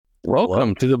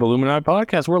Welcome to the Illuminati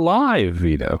Podcast. We're live,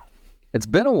 Vito. It's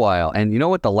been a while. And you know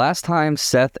what? The last time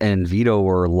Seth and Vito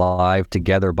were live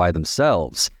together by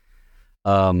themselves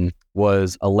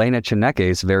was Elena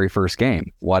Chaneke's very first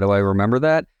game. Why do I remember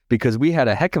that? Because we had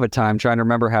a heck of a time trying to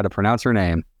remember how to pronounce her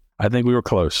name. I think we were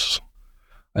close.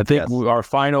 I think our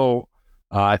final,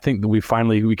 I think we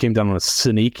came down on a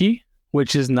Saniki,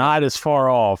 which is not as far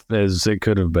off as it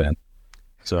could have been.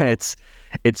 So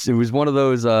it was one of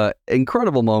those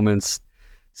incredible moments.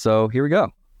 So here we go.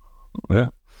 Yeah.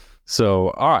 So,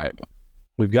 all right,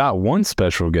 we've got one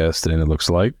special guest in. It looks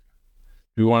like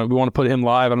we want to put him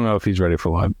live. I don't know if he's ready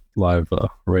for live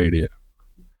radio.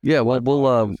 Yeah, well,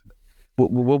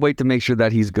 we'll wait to make sure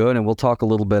that he's good, and we'll talk a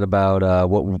little bit about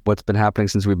what's been happening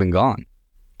since we've been gone.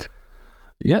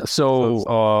 Yeah. So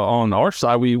on our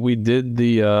side, we did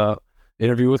the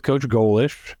interview with Coach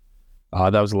Golish.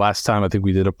 That was the last time I think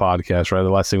we did a podcast, right? The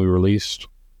last thing we released.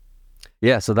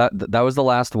 Yeah, so that was the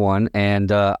last one,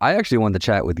 and I actually wanted to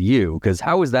chat with you, because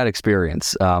how was that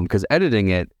experience? Because editing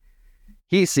it,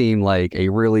 he seemed like a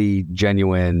really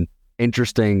genuine,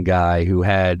 interesting guy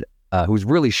who's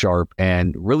really sharp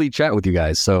and really chat with you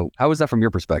guys. So how was that from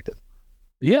your perspective?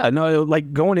 Yeah, no,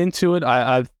 like going into it,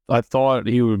 I thought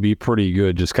he would be pretty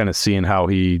good, just kind of seeing how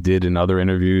he did in other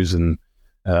interviews, and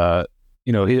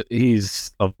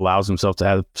he's allows himself to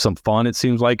have some fun, it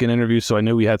seems like, in interviews. So I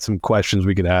knew we had some questions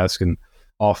we could ask and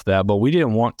off that, but we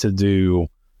didn't want to do,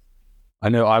 I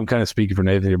know I'm kind of speaking for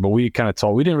Nathan here, but we kind of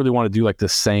talked, we didn't really want to do like the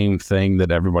same thing that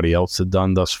everybody else had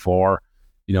done thus far.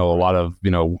 A lot of,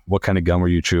 what kind of gum are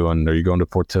you chewing? Are you going to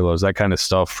Portillo's? That kind of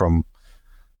stuff from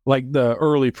like the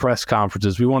early press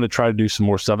conferences. We want to try to do some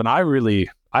more stuff. And I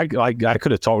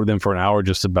could have talked with them for an hour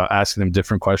just about asking them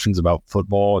different questions about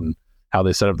football and how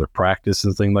they set up their practice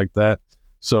and things like that.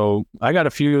 So I got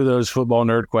a few of those football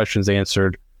nerd questions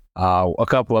answered. A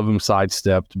couple of them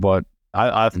sidestepped, but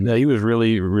he was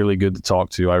really, really good to talk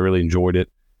to. I really enjoyed it.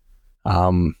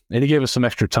 And he gave us some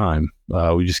extra time.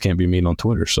 We just can't be mean on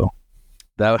Twitter. So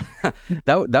that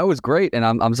was great. And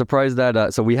I'm surprised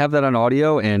that, so we have that on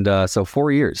audio, and so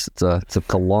 4 years, it's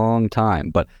a long time,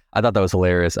 but I thought that was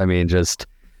hilarious. I mean, just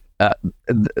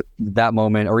that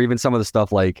moment, or even some of the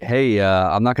stuff like, hey,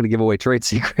 I'm not going to give away trade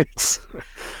secrets.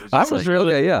 I was like,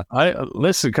 really, okay, yeah.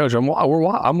 Listen, Coach, I'm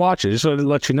watching. Just to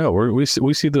let you know, we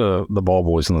see the ball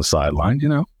boys on the sideline.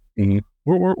 Mm-hmm.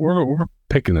 We're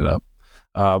picking it up.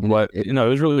 But it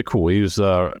was really cool. He was.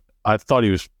 I thought he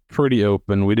was pretty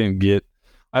open. We didn't get.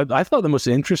 I thought the most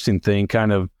interesting thing,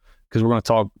 kind of, because we're going to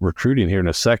talk recruiting here in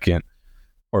a second,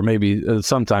 or maybe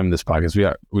sometime in this podcast.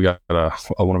 We got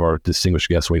one of our distinguished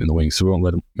guests waiting in the wings, so we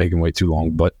won't make him wait too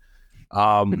long. But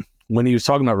when he was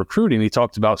talking about recruiting, he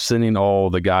talked about sending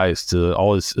all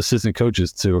his assistant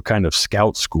coaches to a kind of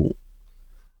scout school.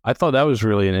 I thought that was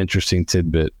really an interesting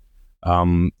tidbit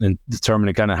in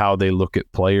determining kind of how they look at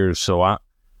players. So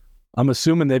I'm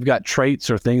assuming they've got traits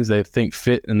or things they think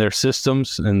fit in their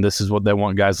systems, and this is what they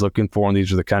want guys looking for, and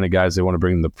these are the kind of guys they want to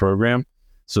bring in the program.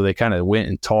 So they kind of went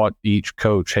and taught each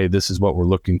coach, hey, this is what we're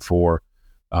looking for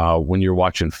when you're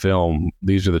watching film.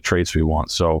 These are the traits we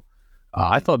want. So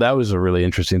I thought that was a really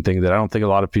interesting thing that I don't think a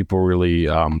lot of people really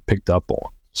picked up on.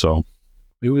 So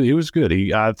he was good.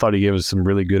 I thought he gave us some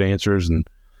really good answers and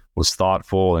was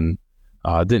thoughtful, and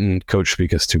didn't coach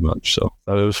speak us too much. So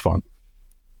it was fun.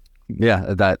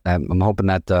 Yeah, that I'm hoping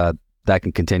that that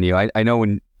can continue. I know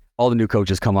when all the new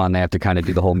coaches come on, they have to kind of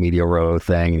do the whole media row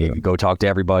thing, and you go talk to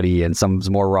everybody, and some's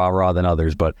more rah-rah than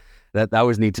others, but that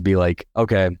always need to be like,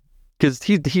 okay, because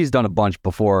he's done a bunch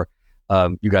before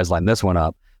you guys lined this one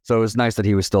up. So it was nice that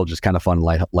he was still just kind of fun,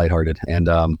 lighthearted, and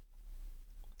that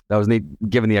was neat,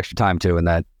 given the extra time too, and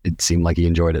that it seemed like he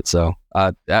enjoyed it. So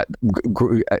that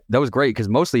was great, because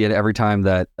mostly at every time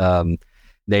that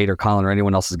Nate or Collin or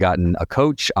anyone else has gotten a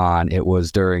coach on, it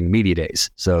was during media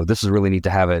days. So this is really neat to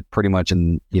have it pretty much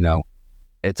in,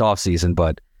 it's off season,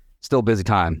 but still busy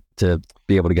time to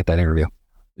be able to get that interview.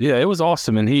 Yeah, it was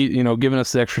awesome. And he, giving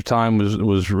us the extra time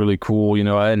was really cool,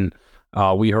 and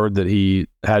we heard that he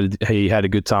had a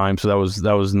good time. So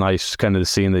that was nice, kind of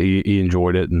seeing that he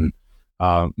enjoyed it. And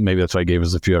maybe that's why he gave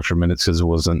us a few extra minutes, because it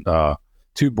wasn't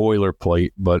too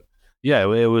boilerplate, but yeah,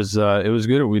 it was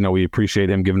good. We appreciate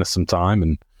him giving us some time,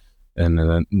 and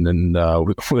then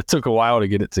it took a while to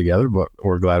get it together, but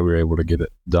we're glad we were able to get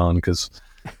it done, because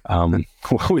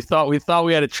we thought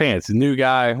we had a chance. A new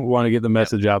guy, we want to get the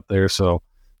message out there, so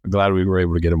I'm glad we were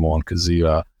able to get him on, because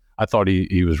I thought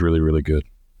he was really, really good.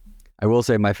 I will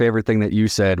say my favorite thing that you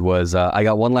said was, I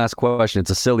got one last question.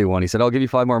 It's a silly one. He said, I'll give you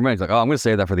 5 more minutes. Like, oh, I'm going to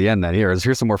save that for the end then.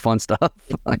 Here's some more fun stuff.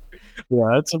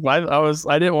 Yeah,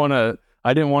 I didn't want to.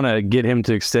 I didn't want to get him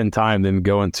to extend time, then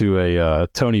go into a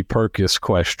Tony Perkis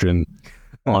question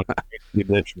on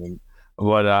Edition.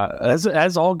 But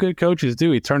as all good coaches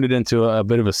do, he turned it into a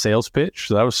bit of a sales pitch.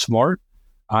 So that was smart.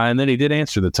 And then he did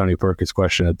answer the Tony Perkis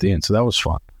question at the end. So that was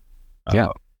fun. It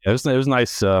was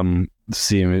nice to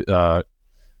see him kind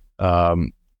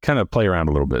of play around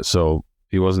a little bit. So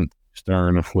he wasn't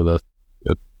stern with a.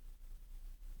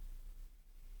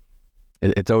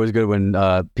 It's always good when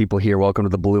people hear "Welcome to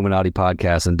the Illuminati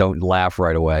podcast" and don't laugh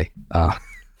right away.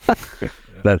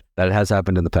 That has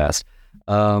happened in the past.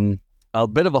 A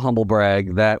bit of a humble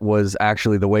brag. That was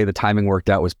actually the way the timing worked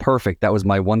out was perfect. That was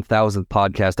my 1,000th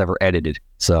podcast ever edited.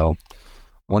 So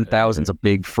 1,000 is a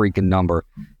big freaking number.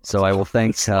 So I will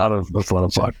thank. That's a lot of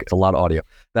podcast. It's a lot of audio.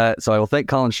 So I will thank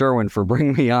Collin Sherwin for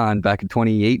bringing me on back in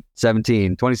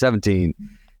 2017,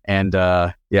 and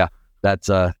that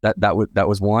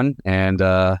was one, and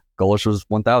Goalish was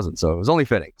 1,000. So it was only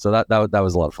fitting. So that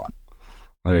was a lot of fun.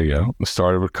 There you go. We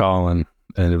started with Collin,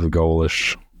 ended with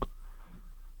Goalish.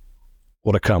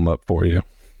 What a come up for you.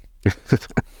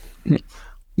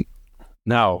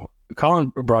 Now,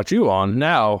 Collin brought you on.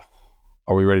 Now,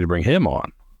 are we ready to bring him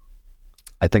on?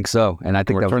 I think so. And I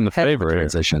think we're turning the favor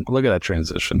transition. Look at that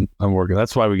transition. I'm working.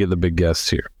 That's why we get the big guests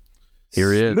here.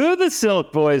 Here he is. Smooth as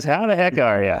silk, boys. How the heck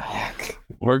are you?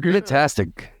 We're good.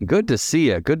 Fantastic. Good to see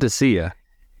you. Good to see you.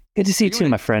 Good to see you too,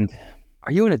 my friend.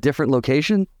 Are you in a different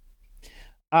location?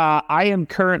 I am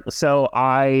current. So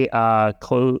I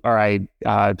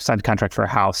signed a contract for a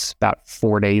house about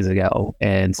 4 days ago,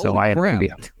 and so I'm going to be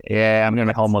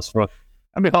homeless for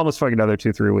like another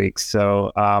 2-3 weeks.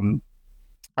 So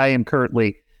I am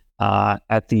currently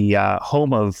at the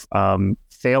home of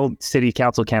failed city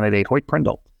council candidate Hoyt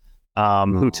Prindle,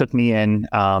 who took me in.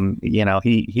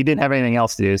 He didn't have anything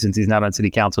else to do since he's not on city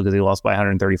council because he lost by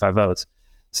 135 votes.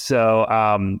 So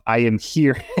I am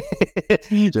here.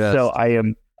 So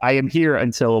I am here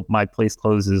until my place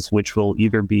closes, which will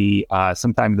either be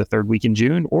sometime the third week in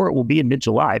June, or it will be in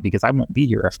mid-July because I won't be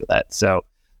here after that. So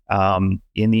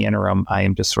in the interim, I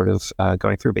am just sort of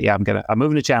going through. But yeah, I'm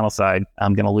moving to Channelside.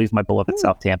 I'm gonna leave my beloved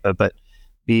South Tampa, but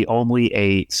be only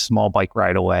a small bike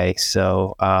ride away.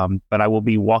 So, but I will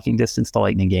be walking distance to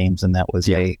Lightning games, and that was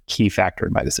a key factor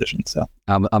in my decision. So,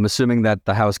 I'm assuming that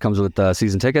the house comes with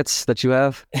season tickets that you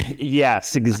have.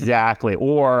 Yes, exactly.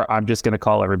 Or I'm just going to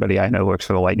call everybody I know who works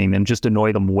for the Lightning and just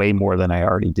annoy them way more than I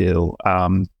already do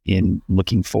in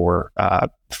looking for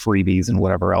freebies and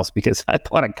whatever else, because I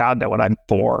bought a condo when I'm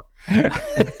poor.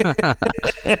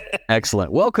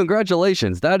 Excellent. Well,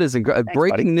 congratulations. That is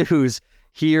breaking news.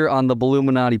 Here on the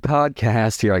Illuminati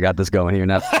podcast. Here, I got this going here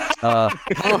now. Got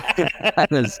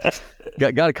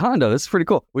a condo. This is pretty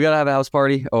cool. We gotta have a house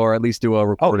party, or at least do a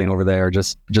recording over there.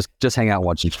 Just hang out and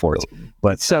watch some sports.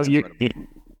 But so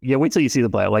wait till you see the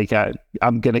play. Like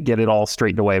I'm gonna get it all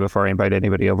straightened away before I invite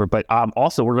anybody over. But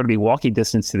also we're gonna be walking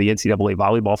distance to the NCAA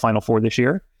volleyball Final Four this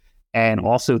year, and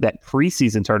also that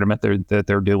preseason tournament that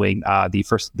they're doing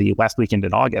the last weekend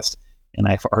in August. And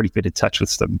I've already been in touch with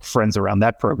some friends around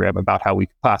that program about how we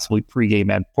could possibly pregame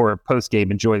and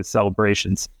postgame enjoy the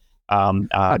celebrations.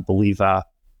 I believe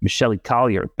Michelle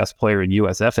Collier, best player in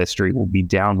USF history, will be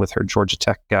down with her Georgia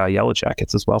Tech Yellow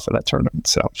Jackets as well for that tournament.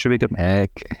 So should be good.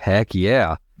 Heck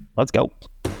yeah. Let's go.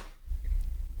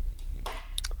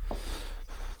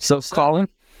 So Collin,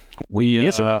 we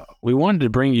wanted to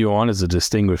bring you on as a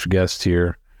distinguished guest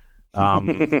here.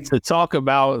 To talk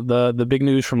about the big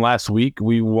news from last week.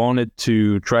 We wanted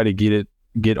to try to get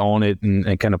on it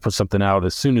and kind of put something out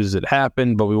as soon as it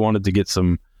happened, but we wanted to get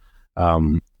some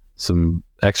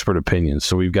expert opinions.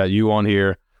 So we've got you on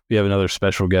here. We have another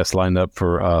special guest lined up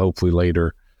for hopefully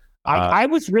later. I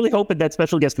was really hoping that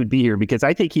special guest would be here because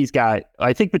I think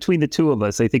between the two of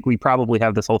us, I think we probably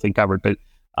have this whole thing covered, but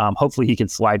hopefully he can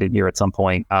slide in here at some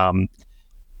point.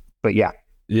 But yeah.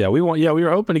 Yeah, we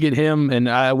were hoping to get him, and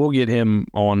I will get him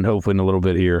on hopefully in a little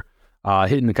bit here,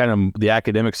 hitting kind of the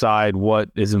academic side, what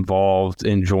is involved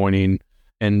in joining.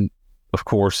 And of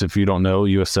course, if you don't know,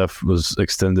 USF was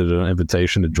extended an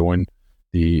invitation to join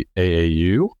the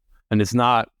AAU, and it's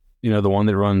not, the one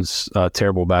that runs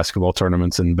terrible basketball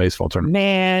tournaments and baseball tournaments.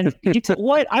 Man,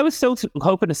 what? I was so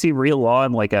hoping to see Real Law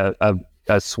in like a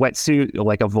sweatsuit,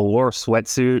 like a velour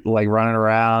sweatsuit, like running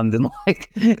around and like,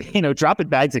 dropping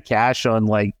bags of cash on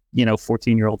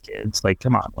 14-year-old kids. Like,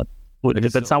 come on.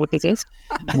 That's not what this is.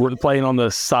 We're playing on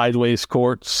the sideways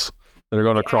courts that are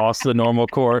going across the normal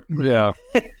court. Yeah.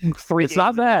 It's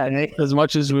not bad as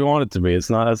much as we want it to be.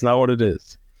 That's not what it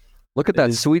is. Look at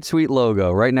that sweet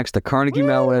logo right next to Carnegie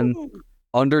Mellon,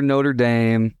 under Notre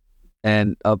Dame,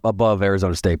 and above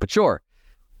Arizona State. But sure,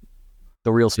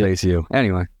 the real Space U.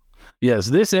 Anyway. Yes,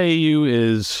 this AAU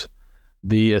is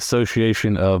the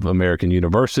Association of American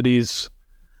Universities,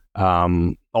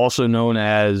 also known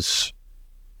as,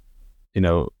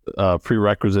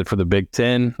 prerequisite for the Big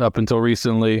Ten up until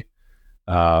recently,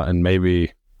 and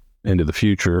maybe into the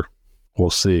future.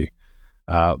 We'll see.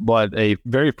 But a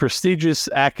very prestigious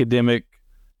academic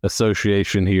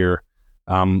association here.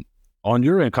 On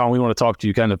your end, Collin, we want to talk to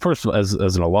you kind of first as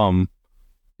an alum.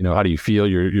 How do you feel?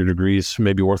 Your degree's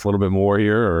maybe worth a little bit more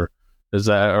here, or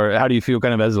how do you feel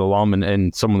kind of as an alum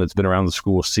and someone that's been around the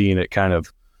school, seeing it kind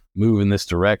of move in this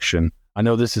direction? I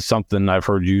know this is something I've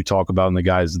heard you talk about and the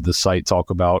guys at the site talk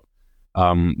about.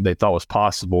 They thought was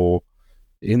possible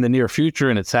in the near future,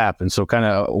 and it's happened. So kind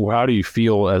of how do you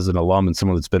feel as an alum and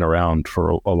someone that's been around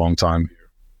for a long time here?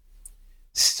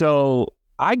 So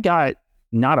I got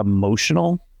not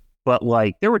emotional, but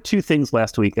like there were two things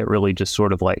last week that really just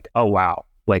sort of like, oh, wow,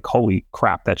 like, holy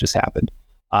crap, that just happened.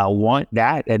 One,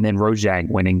 that, and then Rojang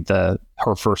winning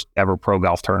her first ever pro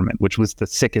golf tournament, which was the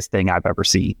sickest thing I've ever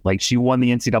seen. Like, she won the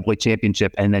NCAA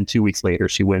championship, and then 2 weeks later,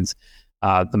 she wins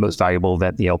the most valuable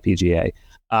event, the LPGA.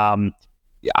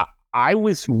 I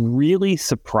was really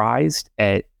surprised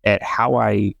at how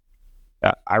I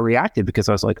reacted, because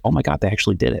I was like, oh my God, they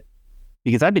actually did it.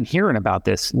 Because I've been hearing about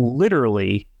this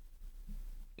literally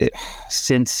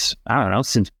since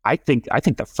I think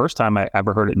the first time I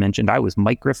ever heard it mentioned, I was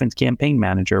Mike Griffin's campaign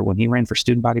manager when he ran for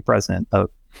student body president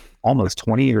almost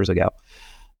 20 years ago.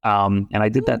 And I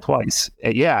did that twice.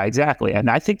 Yeah, exactly.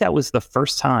 And I think that was the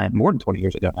first time, more than 20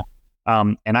 years ago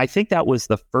now. And I think that was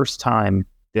the first time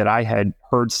that I had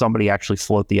heard somebody actually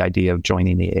float the idea of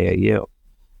joining the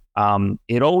AAU.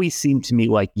 It always seemed to me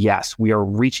like, yes, we are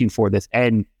reaching for this.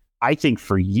 And I think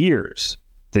for years,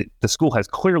 the school has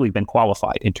clearly been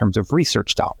qualified in terms of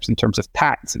research dollars, in terms of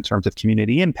patents, in terms of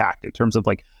community impact, in terms of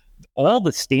like all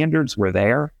the standards were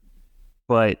there.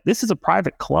 But this is a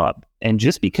private club. And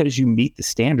just because you meet the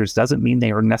standards doesn't mean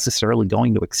they are necessarily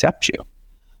going to accept you.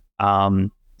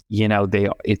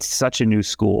 It's such a new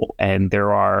school, and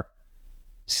there are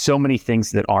so many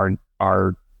things that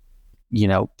are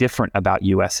different about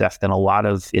USF than a lot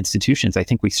of institutions. I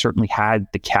think we certainly had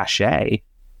the cachet,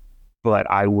 but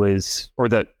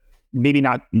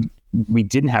we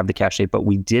didn't have the cachet, but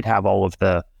we did have all of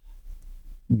the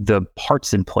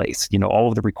parts in place, all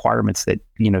of the requirements that,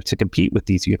 to compete with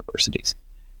these universities.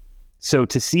 So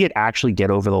to see it actually get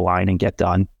over the line and get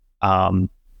done,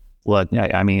 look,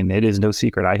 I mean, it is no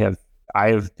secret. I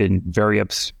have been very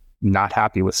not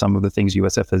happy with some of the things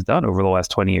USF has done over the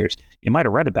last 20 years. You might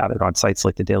have read about it on sites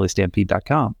like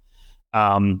thedailystampede.com,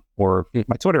 or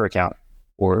my Twitter account,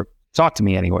 or talk to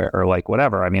me anywhere, or like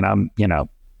whatever. I mean,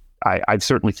 I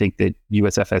certainly think that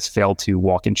USF has failed to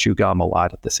walk and chew gum a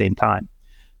lot at the same time.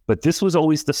 But this was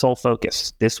always the sole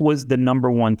focus. This was the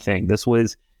number one thing. This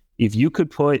was, if you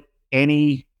could put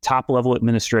any top level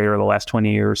administrator of the last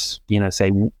 20 years,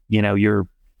 say,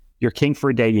 you're king for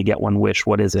a day, you get one wish.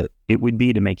 What is it? It would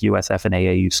be to make USF an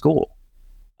AAU school.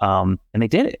 And they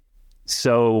did it.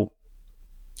 So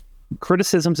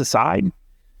criticisms aside,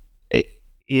 it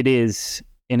is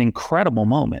an incredible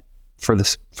moment for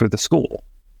the school.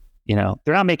 They're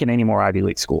not making any more Ivy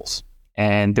League schools,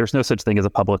 and there's no such thing as a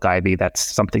public Ivy. That's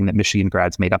something that Michigan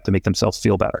grads made up to make themselves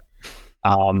feel better.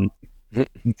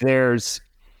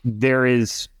 There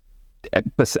is,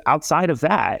 but outside of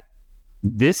that,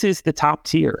 this is the top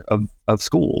tier of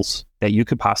schools that you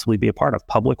could possibly be a part of,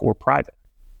 public or private.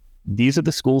 These are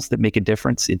the schools that make a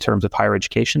difference in terms of higher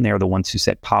education. They are the ones who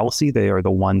set policy. They are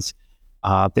the ones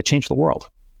that change the world.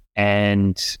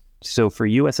 And so for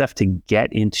USF to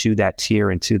get into that tier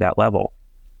and to that level,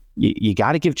 you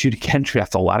got to give Judy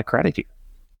Kendrick a lot of credit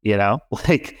here.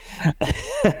 Like,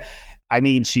 I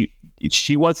mean,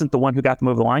 she wasn't the one who got them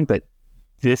over the line, but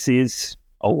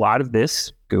a lot of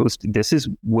this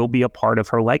will be a part of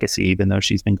her legacy, even though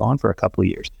she's been gone for a couple of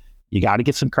years. You got to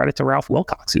give some credit to Ralph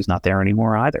Wilcox, who's not there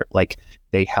anymore either. Like,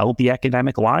 they held the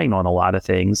academic line on a lot of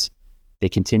things. They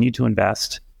continued to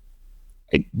invest.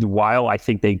 While I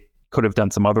think they could have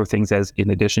done some other things in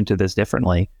addition to this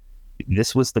differently,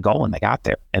 this was the goal, and they got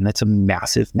there. And that's a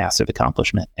massive, massive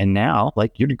accomplishment. And now,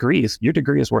 like, your degree is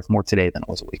worth more today than it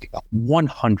was a week ago.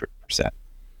 100%.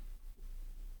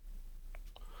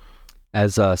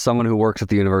 As someone who works at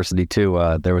the university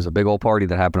too, there was a big old party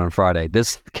that happened on Friday.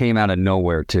 This came out of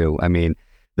nowhere too. I mean,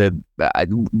 I'm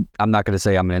not going to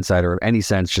say I'm an insider of any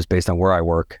sense, just based on where I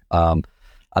work on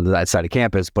that side of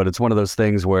campus. But it's one of those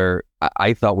things where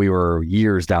I thought we were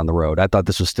years down the road. I thought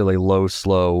this was still a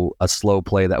slow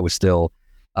play that was still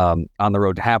on the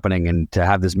road to happening, and to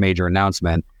have this major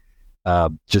announcement,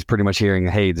 just pretty much hearing,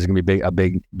 hey, there's going to be a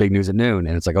big news at noon,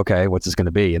 and it's like, okay, what's this going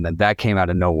to be? And then that came out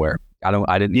of nowhere.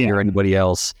 I didn't hear anybody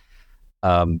else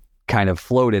kind of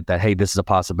float it that, hey, this is a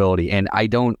possibility. And I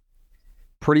don't,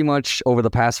 pretty much over the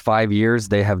past 5 years,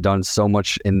 they have done so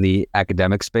much in the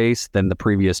academic space than the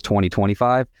previous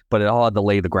 2025, but it all had to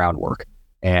lay the groundwork.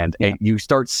 And you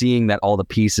start seeing that all the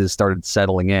pieces started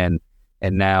settling in.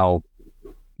 And now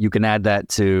you can add that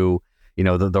to, you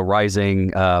know, the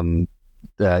rising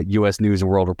U.S. News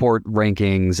and World Report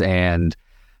rankings and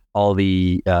all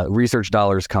the research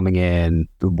dollars coming in,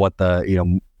 what the, you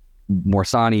know,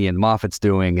 Morrison and Moffitt's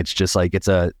doing. It's just like, it's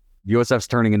a USF's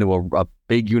turning into a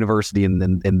big university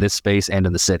in this space and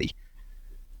in the city.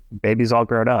 Baby's all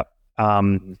grown up.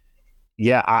 I'm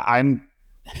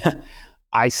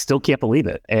I still can't believe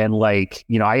it. And like,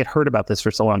 you know, I had heard about this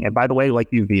for so long. And by the way, like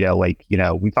you, Vito, like, you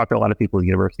know, we talk to a lot of people at the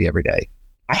university every day.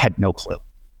 I had no clue.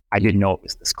 I didn't know it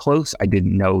was this close. I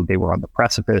didn't know they were on the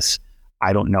precipice.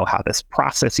 I don't know how this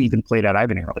process even played out. I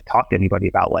haven't really talked to anybody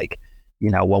about like, you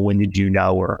know, well, when did you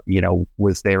know, or, you know,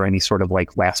 was there any sort of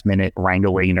like last minute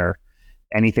wrangling or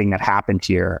anything that happened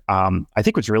here? I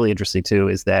think what's really interesting too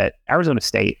is that Arizona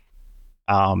State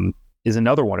is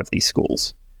another one of these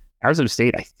schools. Arizona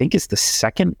State, I think, is the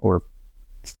second or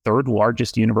third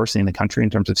largest university in the country in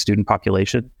terms of student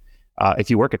population. If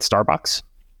you work at Starbucks,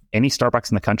 any Starbucks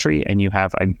in the country, and you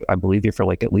have, I believe you for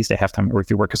like at least a half-time, or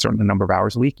if you work a certain number of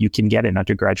hours a week, you can get an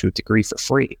undergraduate degree for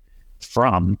free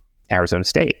from Arizona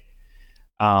State.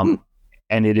 And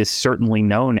it is certainly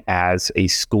known as a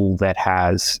school that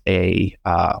has a,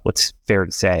 what's fair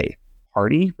to say,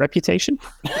 hearty reputation.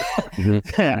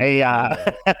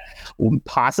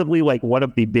 Possibly like one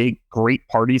of the big, great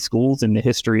party schools in the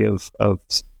history of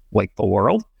like the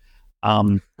world.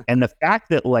 And the fact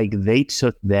that like they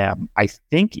took them, I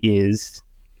think is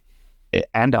a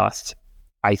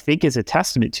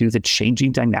testament to the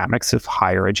changing dynamics of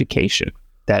higher education,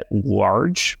 that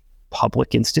large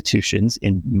public institutions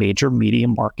in major media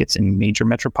markets in major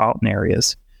metropolitan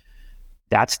areas,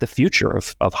 that's the future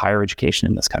of higher education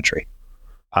in this country.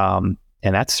 And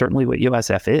that's certainly what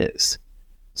USF is.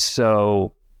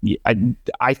 So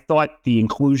I thought the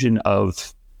inclusion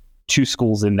of two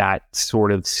schools in that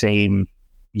sort of same,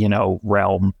 you know,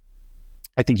 realm,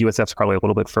 I think USF's probably a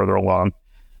little bit further along.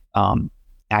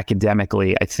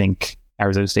 Academically, I think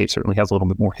Arizona State certainly has a little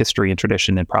bit more history and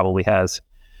tradition and probably has,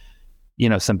 you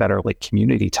know, some better like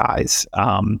community ties,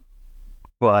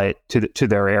 but to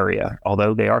their area,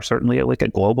 although they are certainly like a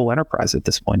global enterprise at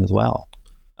this point as well.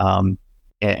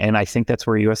 And I think that's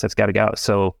where USF's got to go.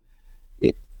 So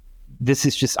this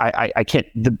is just, I can't,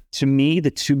 to me,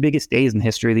 the two biggest days in the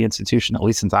history of the institution, at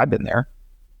least since I've been there,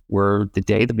 were the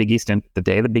day of the Big East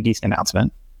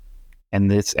announcement and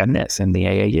the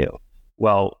AAU.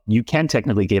 Well, you can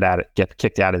technically get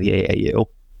kicked out of the AAU.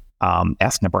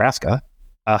 Ask Nebraska,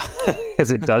 because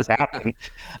it does happen.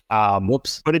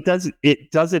 Whoops. But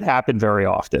it doesn't happen very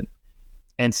often.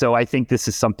 And so I think this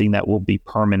is something that will be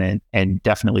permanent and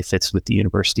definitely fits with the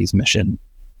university's mission,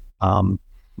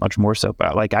 much more so.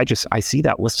 But like, I see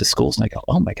that list of schools and I go,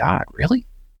 oh my God, really?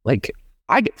 Like,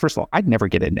 first of all, I'd never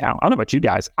get in now. I don't know about you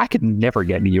guys. I could never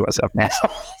get into USF now.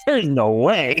 There's no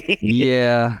way.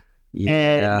 Yeah.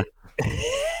 And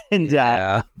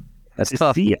that's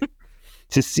tough.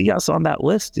 To see us on that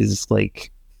list is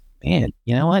like, man,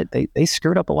 you know what? They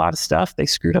screwed up a lot of stuff. They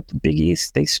screwed up the Big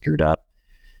East. They screwed up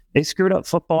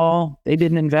football. They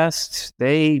didn't invest.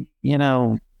 They, you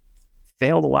know,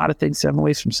 failed a lot of things 7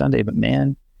 ways from Sunday, but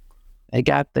man, they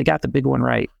got the big one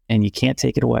right, and you can't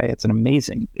take it away.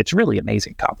 It's really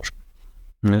amazing accomplishment.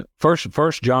 Yeah. First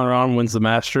John Rahm wins the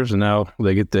Masters, and now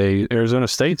they get the Arizona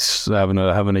State's having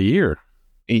a year.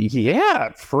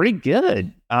 Yeah, pretty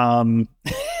good. They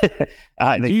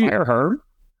fire Herm.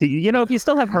 You know, if you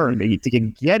still have Herm, you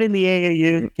can get in the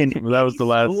AAU. That was the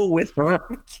last. With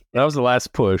Herm. That was the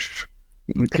last push.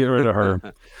 Get rid of Herm.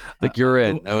 Like you're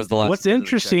in. That was the last. What's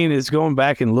interesting is going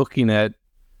back and looking at,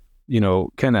 you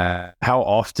know, kind of how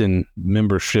often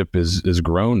membership is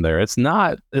grown there. It's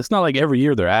not like every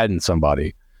year they're adding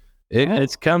somebody.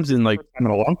 It comes in like in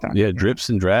a long time. Yeah, drips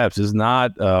and drabs. It's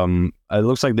not. It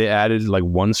looks like they added like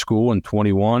one school in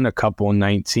 21, a couple in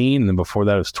 19, and then before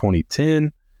that it was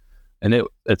 2010, and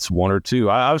it's one or two.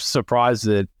 I was surprised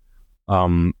that,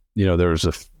 you know, there was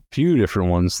a few different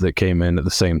ones that came in at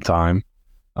the same time,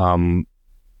 and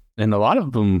a lot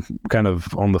of them kind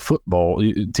of on the football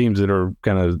teams that are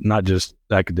kind of not just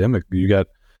academic. You got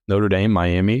Notre Dame,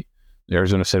 Miami,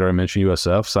 Arizona State. I mentioned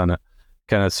USF, so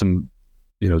kind of some,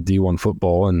 you know, D1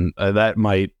 football, and that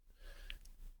might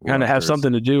kind of have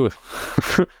something to do with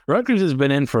Rutgers has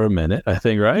been in for a minute, I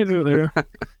think, right?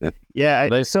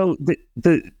 Yeah. So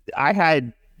I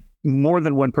had more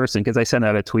than one person, because I sent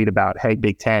out a tweet about, hey,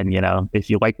 Big Ten, if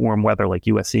you like warm weather like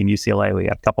USC and UCLA, we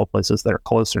have a couple of places that are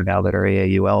closer now that are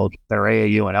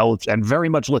AAU and eligible, and very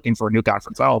much looking for a new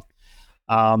conference help.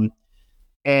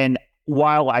 And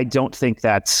while I don't think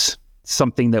that's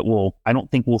something that I don't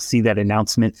think we'll see that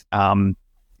announcement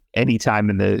anytime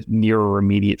in the near or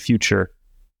immediate future.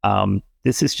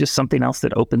 This is just something else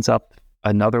that opens up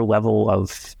another level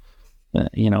of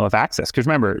access. Because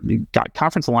remember,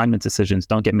 conference alignment decisions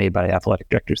don't get made by athletic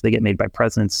directors; they get made by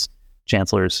presidents,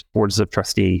 chancellors, boards of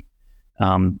trustee,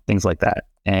 things like that.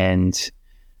 And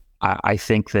I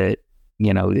think that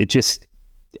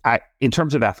in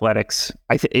terms of athletics,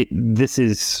 this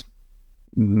is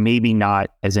maybe not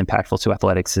as impactful to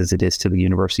athletics as it is to the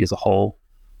university as a whole.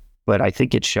 But I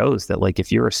think it shows that, like,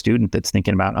 if you're a student that's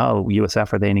thinking about, oh,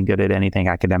 USF, are they any good at anything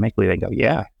academically? They go,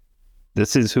 yeah,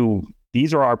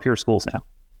 these are our peer schools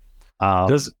now.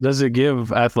 Does it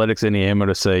give athletics any ammo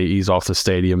to say, ease off the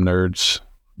stadium, nerds?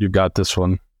 You got this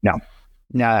one. No,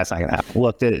 that's not going to happen.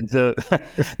 Look,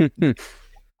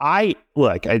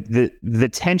 the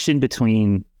tension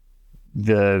between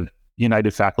the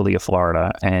United Faculty of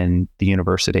Florida and the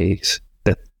universities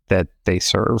that they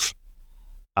serve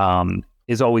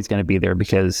is always going to be there,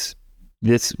 because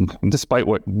this, despite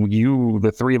what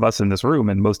the three of us in this room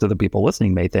and most of the people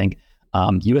listening may think,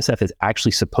 USF is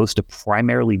actually supposed to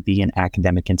primarily be an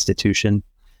academic institution.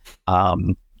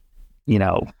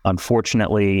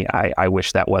 Unfortunately, I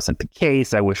wish that wasn't the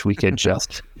case. I wish we could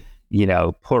just,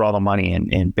 put all the money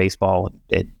in baseball,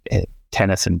 and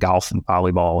tennis and golf and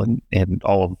volleyball and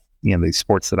all of, these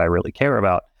sports that I really care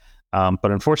about.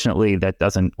 But unfortunately, that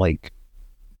doesn't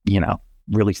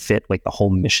really fit like the whole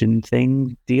mission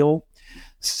thing deal.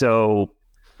 So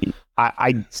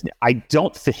I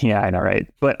don't think, I know, right?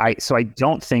 But I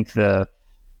don't think the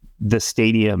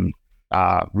stadium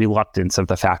reluctance of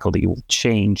the faculty will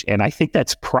change. And I think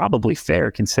that's probably fair,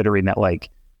 considering that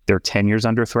they're 10 years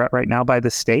under threat right now by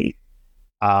the state.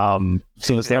 So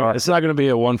it's not going to be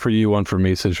a one for you, one for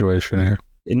me situation here.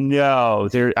 No,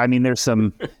 there's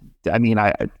some,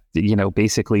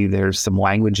 basically there's some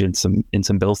language in some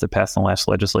bills that passed in the last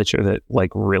legislature that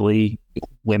really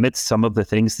limits some of the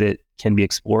things that can be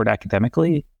explored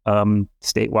academically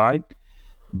statewide.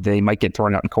 They might get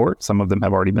thrown out in court. Some of them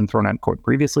have already been thrown out in court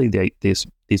previously. These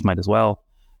might as well.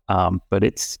 But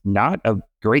it's not a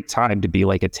great time to be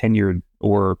like a tenure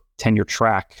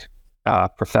track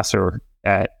professor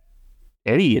at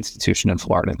any institution in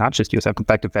Florida, not just USF. In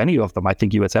fact, if any of them, I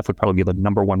think USF would probably be the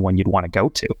number one you'd want to go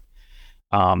to.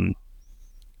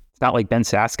 It's not like Ben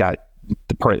Sass got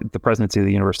the presidency of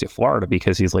the University of Florida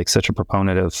because he's such a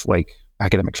proponent of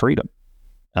academic freedom.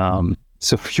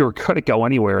 So if you're going to go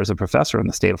anywhere as a professor in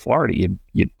the state of Florida,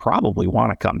 you'd probably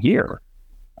want to come here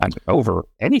over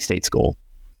any state school.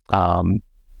 How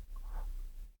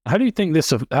do you think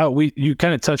this? You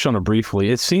kind of touched on it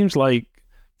briefly. It seems like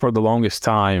for the longest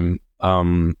time,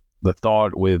 the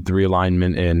thought with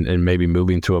realignment and maybe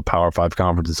moving to a Power 5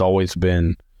 conference has always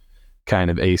been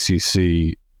kind of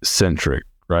ACC centric,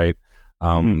 right?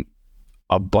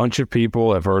 A bunch of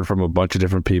people have heard from a bunch of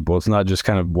different people. It's not just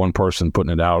kind of one person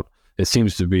putting it out. It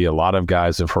seems to be a lot of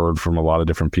guys have heard from a lot of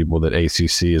different people that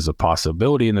ACC is a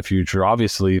possibility in the future.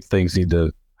 Obviously, things need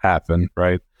to happen,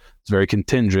 right? It's very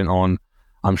contingent on,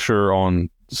 I'm sure, on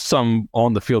some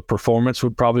on the field performance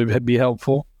would probably be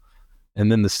helpful.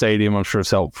 And then the stadium, I'm sure,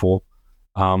 is helpful.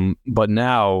 But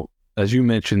now, as you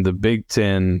mentioned, the Big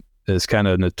Ten is kind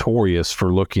of notorious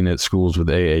for looking at schools with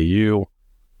AAU.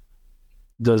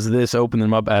 Does this open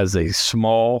them up as a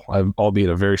small, albeit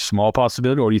a very small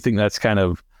possibility, or do you think that's kind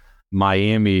of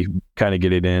Miami kind of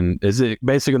get it in? Is it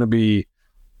basically going to be,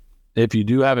 if you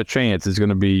do have a chance, it's going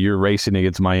to be you're racing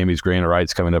against Miami's grant of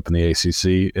rights coming up in the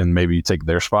ACC, and maybe you take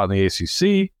their spot in the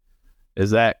ACC?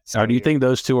 Is that, or do you think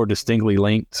those two are distinctly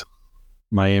linked,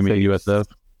 Miami and USF?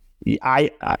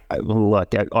 I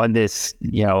look on this,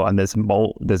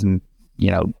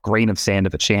 grain of sand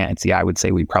of a chance. Yeah, I would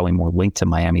say we probably more linked to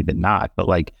Miami than not. But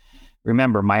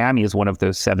remember, Miami is one of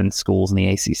those 7 schools in the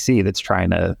ACC that's trying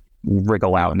to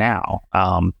wriggle out now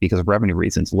because of revenue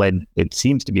reasons. It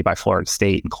seems to be by Florida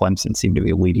State, and Clemson seem to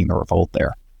be leading the revolt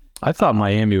there. I thought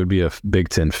Miami would be a Big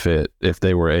Ten fit if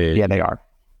they were AAU. Yeah, they are.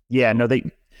 Yeah, no,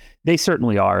 they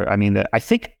certainly are. I mean, I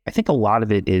think a lot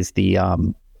of it is the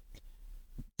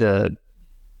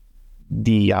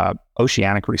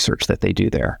oceanic research that they do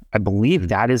there. I believe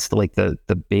that is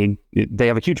the big. They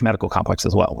have a huge medical complex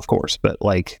as well, of course, but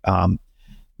I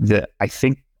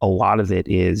think a lot of it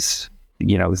is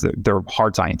their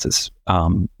hard sciences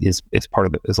is part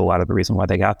of it, is a lot of the reason why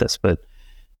they got this. But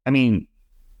I mean,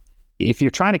 if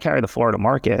you're trying to carry the Florida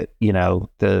market,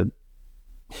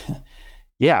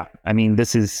 Yeah, I mean,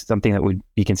 this is something that would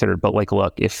be considered. But like,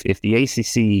 look, if the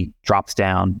ACC drops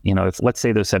down, if let's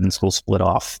say those 7 schools split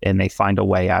off and they find a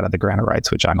way out of the grant of rights,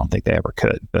 which I don't think they ever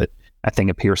could, but I think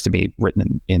appears to be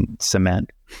written in cement.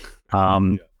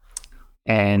 And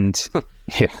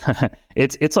yeah,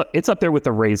 it's up there with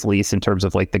the Rays lease in terms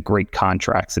of like the great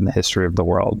contracts in the history of the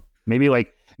world. Maybe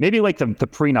like the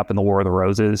prenup in the War of the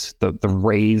Roses, the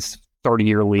Rays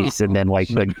 30-year lease, and then like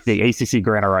the ACC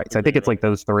grant of rights. I think it's like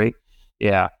those 3.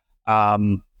 Yeah.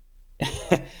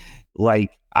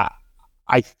 Like,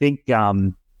 I think,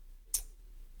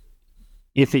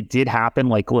 if it did happen,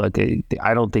 like, look,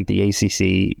 I don't think the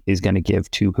ACC is going to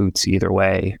give 2 hoots either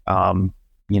way.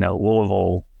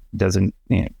 Louisville doesn't,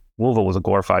 Louisville was a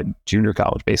glorified junior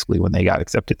college basically when they got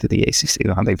accepted to the ACC.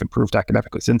 They've improved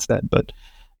academically since then, but,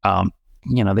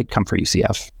 they'd come for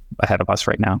UCF ahead of us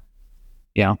right now.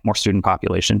 Yeah. More student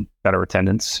population, better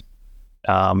attendance.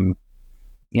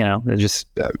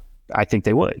 I think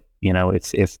they would,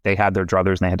 if they had their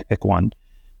druthers and they had to pick one,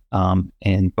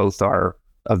 and both are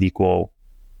of equal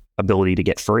ability to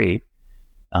get free.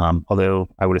 Although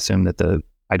I would assume that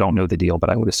I don't know the deal, but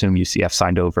I would assume UCF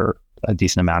signed over a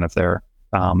decent amount of their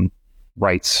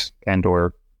rights and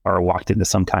or are locked into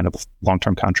some kind of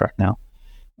long-term contract now.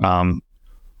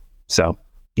 So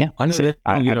yeah, I know they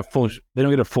don't get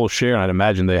a full share. And I'd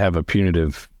imagine they have a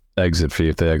punitive exit fee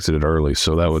if they exited early.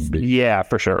 So that would be, yeah,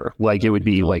 for sure. Like, it would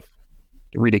be like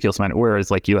a ridiculous amount.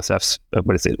 Whereas like USF's,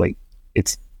 what is it? Like,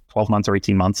 it's 12 months or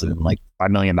 18 months and like $5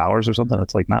 million or something.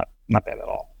 It's like not bad at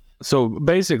all. So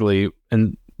basically,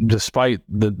 and despite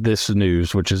this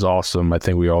news, which is awesome, I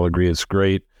think we all agree it's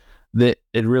great, that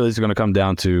it really is going to come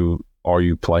down to, are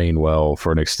you playing well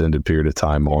for an extended period of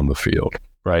time on the field,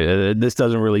 right? This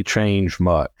doesn't really change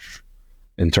much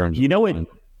in terms of...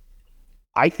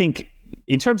 I think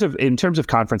in terms of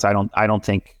conference, I don't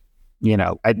think,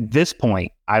 at this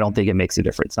point, I don't think it makes a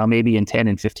difference. Now, maybe in 10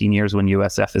 and 15 years when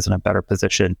USF is in a better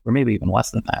position, or maybe even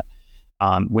less than that,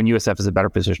 when USF is a better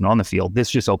position on the field, this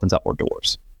just opens up more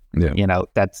doors. Yeah.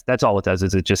 That's all it does,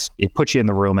 is it puts you in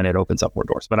the room and it opens up more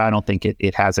doors. But I don't think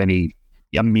it has any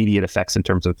immediate effects in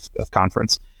terms of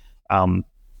conference.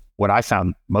 What I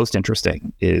found most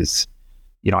interesting is,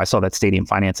 I saw that stadium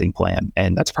financing plan,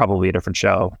 and that's probably a different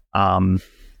show.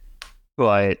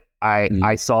 But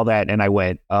I saw that and I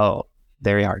went, oh,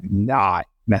 they are not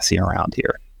messing around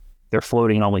here. They're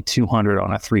floating only 200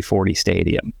 on a 340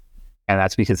 stadium. And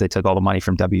that's because they took all the money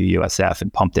from WUSF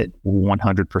and pumped it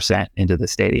 100% into the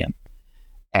stadium.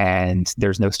 And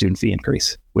there's no student fee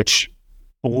increase, which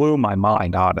blew my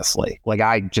mind, honestly. Like,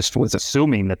 I just was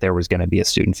assuming that there was going to be a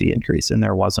student fee increase, and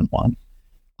there wasn't one.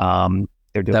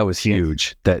 That was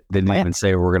huge. That they didn't even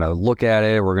say, we're going to look at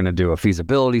it, we're going to do a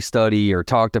feasibility study or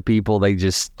talk to people. They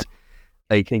just,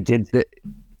 like, they did.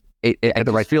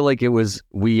 I feel like it was,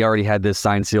 we already had this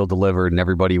signed, sealed, delivered, and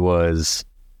everybody was,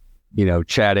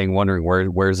 chatting, wondering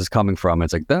where's this coming from.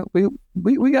 It's like, that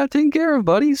we got taken care of,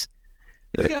 buddies.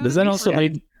 Does that also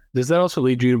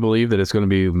lead you to believe that it's going to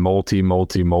be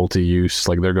multi use?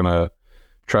 Like, they're going to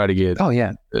try to get,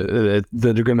 that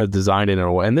they're going to design it in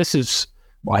a way. And this is,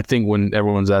 I think, when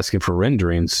everyone's asking for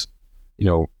renderings,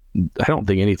 I don't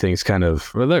think anything's kind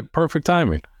of, look, perfect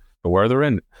timing, but where they're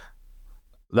in.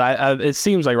 It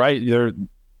seems like, right,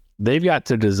 they've got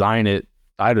to design it,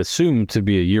 I'd assume, to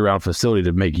be a year-round facility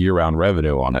to make year-round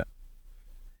revenue on it.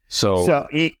 So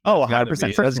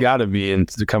 100%. That's got to be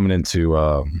coming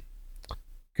into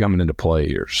play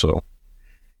here.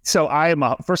 So I am.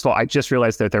 First of all, I just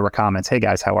realized that there were comments. Hey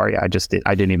guys, how are you? I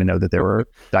didn't even know that there were.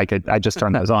 I just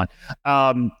turned those on.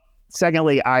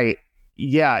 Secondly,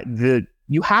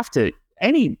 you have to,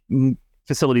 any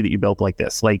facility that you built like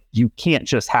this, like, you can't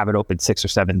just have it open 6 or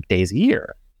 7 days a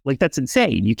year. Like, that's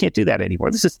insane. You can't do that anymore.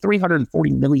 This is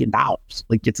 $340 million.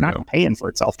 Like, it's not paying for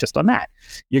itself just on that.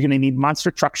 You're going to need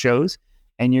monster truck shows,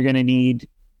 and you're going to need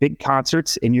big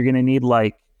concerts, and you're going to need,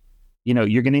 like,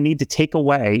 you're going to need to take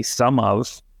away some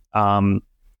of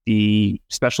the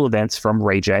special events from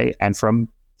Ray J and from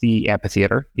the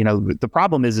amphitheater. The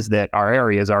problem is that our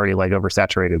area is already, like,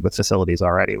 oversaturated with facilities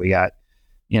already. We got,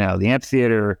 the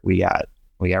amphitheater, we got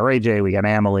Ray J, we got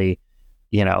Amalie.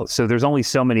 So there's only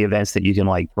so many events that you can,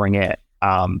 like, bring in.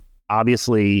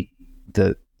 Obviously,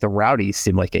 the Rowdies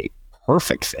seem like a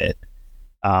perfect fit,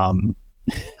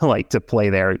 like, to play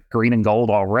there. Green and gold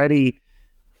already.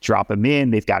 Drop them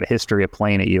in. They've got a history of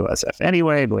playing at USF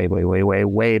anyway,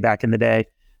 way back in the day.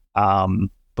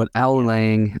 But Al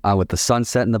Lang with the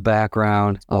sunset in the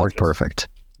background, it's perfect.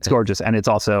 It's gorgeous, and it's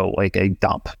also like a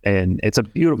dump, and it's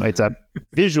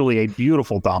visually a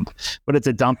beautiful dump, but it's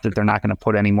a dump that they're not going to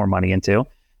put any more money into.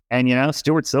 And,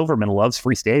 Stuart Silverman loves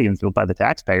free stadiums built by the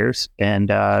taxpayers. And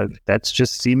that's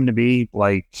just seemed to be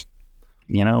like,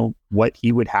 what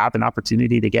he would have an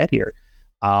opportunity to get here.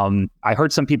 I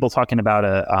heard some people talking about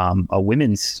a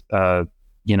women's,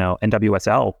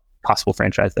 NWSL possible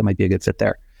franchise that might be a good fit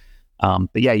there.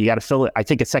 But yeah, you got to fill it. I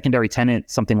think a secondary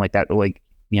tenant, something like that, like,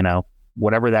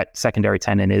 whatever that secondary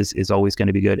tenant is always going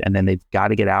to be good. And then they've got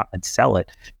to get out and sell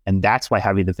it. And that's why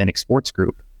having the Vinnick Sports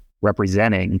Group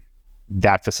representing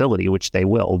that facility, which they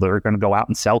will, they're going to go out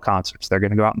and sell concerts. They're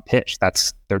going to go out and pitch.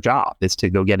 That's their job, is to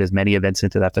go get as many events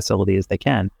into that facility as they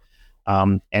can.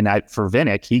 For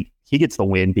Vinnick, he gets the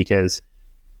win because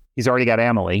he's already got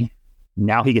Amalie.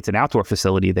 Now he gets an outdoor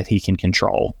facility that he can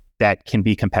control, that can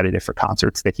be competitive for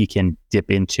concerts, that he can dip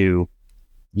into,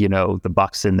 the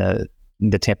Bucks and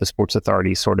the Tampa Sports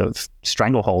Authority sort of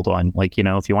stranglehold on. Like,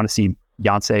 if you want to see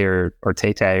Beyonce or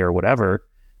Tay-Tay or whatever,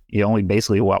 you only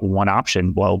basically want one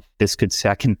option. Well, this could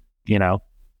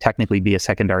technically be a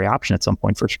secondary option at some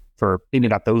point for maybe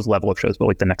not those level of shows, but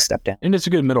like the next step down. And it's a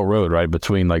good middle road, right?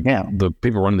 Between the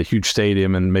people running the huge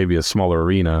stadium and maybe a smaller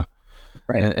arena.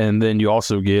 Right. And then you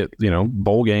also get,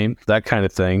 bowl game, that kind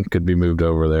of thing could be moved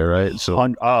over there, right? So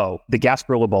the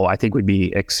Gasparilla Bowl, I think would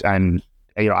be, and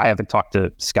I haven't talked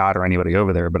to Scott or anybody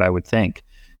over there, but I would think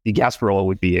the Gasparilla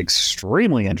would be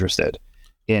extremely interested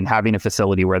in having a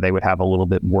facility where they would have a little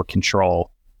bit more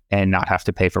control and not have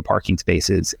to pay for parking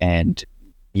spaces and,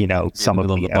 some of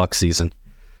the Buck season.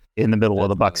 In the middle of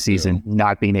the Buck season,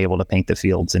 not being able to paint the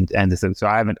fields and so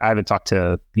I haven't talked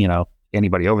to,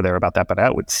 anybody over there about that, but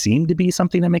that would seem to be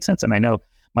something that makes sense. And I know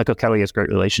Michael Kelly has great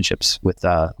relationships with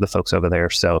the folks over there.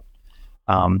 So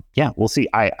we'll see.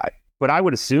 But I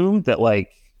would assume that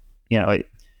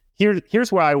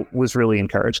here's where I was really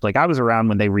encouraged. Like, I was around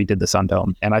when they redid the Sun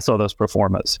Dome and I saw those pro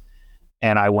formas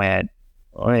and I went,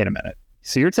 wait a minute.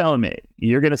 So you're telling me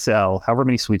you're going to sell however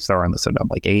many suites there are on the Sun Dome,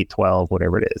 like 8, 12,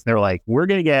 whatever it is. And they're like, we're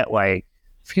going to get I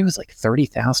think it was like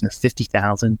 30,000 or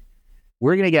 50,000.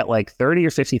 We're going to get like $30,000 or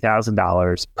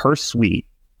 $50,000 per suite.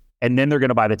 And then they're going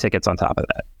to buy the tickets on top of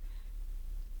that.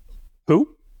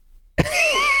 Who?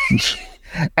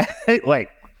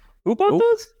 Who bought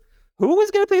those? Who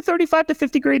was going to pay $35,000 to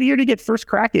 $50,000 a year to get first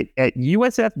crack at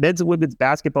USF men's and women's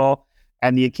basketball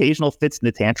and the occasional Fits in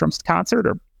the Tantrums concert,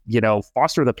 or,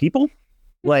 Foster the People?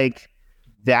 Like,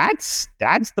 that's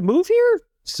the move here.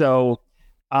 So,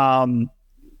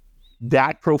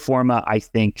 that pro forma, I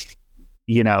think,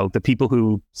 the people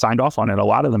who signed off on it, a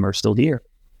lot of them are still here.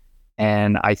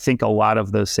 And I think a lot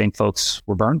of those same folks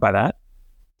were burned by that,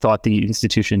 thought the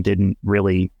institution didn't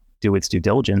really do its due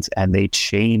diligence, and they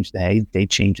changed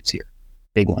its here.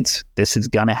 Big ones. This is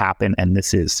going to happen, and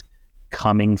this is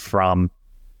coming from,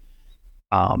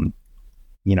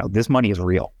 this money is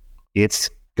real. It's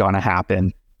going to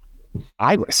happen.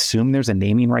 I would assume there's a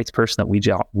naming rights person that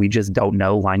we just don't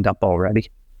know lined up already.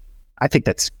 I think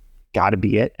that's got to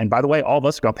be it. And by the way, all of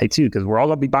us are going to pay too, because we're all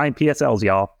going to be buying PSLs,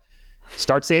 y'all.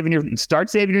 Start saving your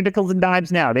nickels and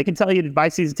dimes now. They can tell you to buy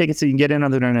season tickets so you can get in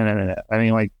on the no. I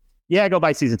mean, go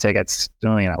buy season tickets,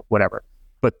 whatever.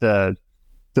 But the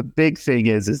big thing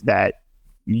is that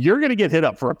you're going to get hit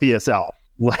up for a PSL.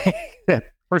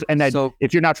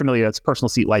 If you're not familiar, it's a personal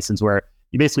seat license where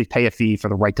you basically pay a fee for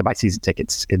the right to buy season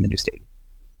tickets in the new stadium.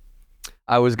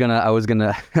 I was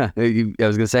gonna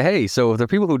say, hey, so if there are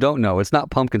people who don't know, it's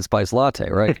not pumpkin spice latte,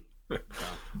 right?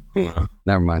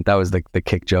 Never mind. That was the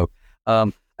kick joke.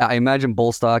 I imagine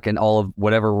Bull Stock and all of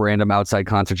whatever random outside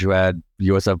concerts you had,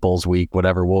 USF Bulls Week,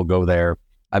 whatever, will go there.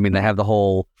 I mean, they have the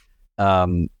whole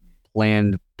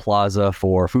planned plaza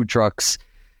for food trucks.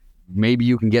 Maybe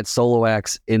you can get solo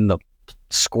acts in the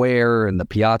square and the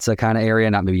piazza kind of area,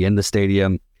 not maybe in the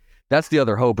stadium. That's the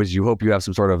other hope, is you hope you have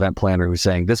some sort of event planner who's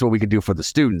saying, this is what we could do for the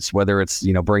students, whether it's,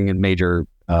 bring in major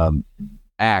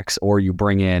acts, or you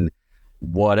bring in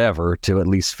whatever to at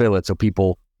least fill it, so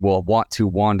people will want to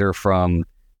wander from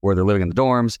where they're living in the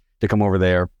dorms to come over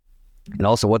there. And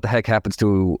also, what the heck happens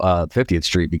to 50th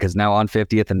Street? Because now on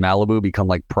 50th and Malibu become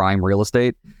like prime real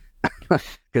estate,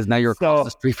 because now you're across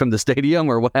the street from the stadium,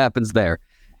 or what happens there?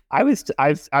 I was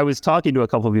talking to a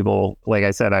couple of people. Like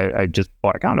I said, I just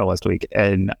bought a condo last week,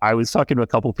 and I was talking to a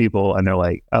couple of people, and they're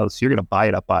like, "Oh, so you're going to buy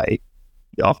it up by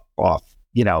off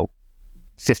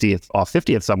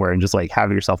 50th somewhere, and just like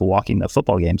have yourself walking the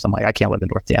football games." I'm like, I can't live in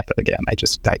North Tampa again. I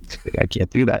can't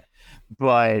do that.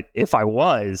 But if I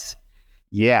was,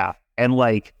 yeah, and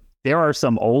like there's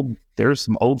some old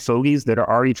fogies that are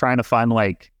already trying to find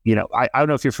I don't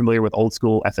know if you're familiar with old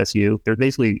school FSU. They're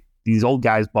basically, these old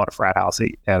guys bought a frat house at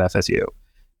FSU,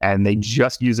 and they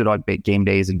just use it on game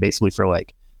days and basically for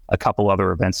like a couple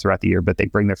other events throughout the year. But they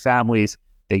bring their families,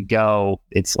 they go.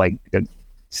 It's like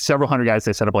several hundred guys.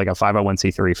 They set up like a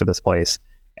 501c3 for this place,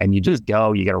 and you just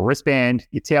go. You get a wristband,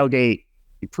 you tailgate,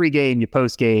 you pregame, you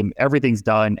postgame, everything's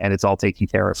done, and it's all taken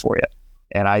care of for you.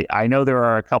 And I know there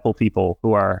are a couple people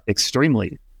who are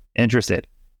extremely interested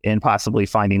in possibly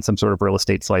finding some sort of real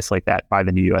estate slice like that by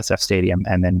the new USF stadium,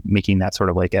 and then making that sort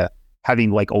of like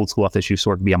having like old school FSU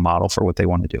sort of be a model for what they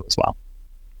want to do as well.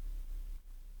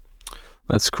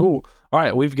 That's cool. All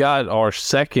right, we've got our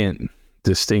second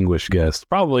distinguished guest.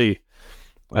 Probably,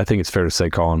 I think it's fair to say,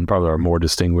 Collin, probably our more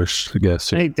distinguished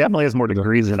guest. He definitely has more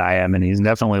degrees than I am, and he's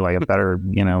definitely like a better,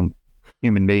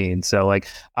 human being. So like,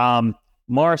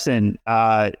 Morrison,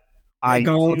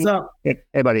 what's up?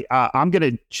 Hey, buddy. I'm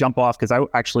gonna jump off because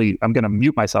I'm gonna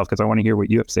mute myself because I want to hear what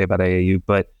you have to say about AAU.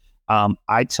 But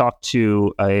I talked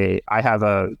to I have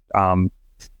a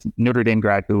Notre Dame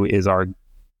grad who is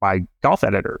my golf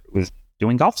editor, who was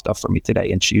doing golf stuff for me today,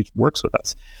 and she works with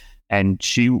us. And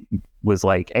she was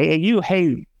like, AAU,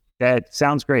 hey, that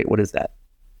sounds great. What is that?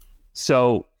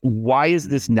 So why is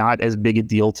this not as big a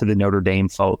deal to the Notre Dame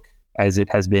folk as it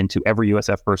has been to every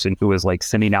USF person who is like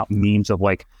sending out memes of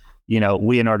like,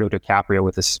 Leonardo DiCaprio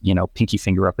with this, pinky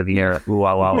finger up in the air. Ooh,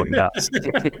 wow, wow, nuts.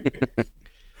 All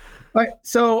right.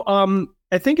 So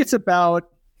I think it's about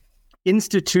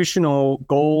institutional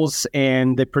goals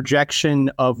and the projection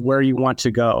of where you want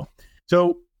to go.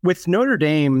 So with Notre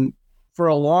Dame, for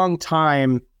a long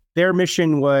time, their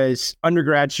mission was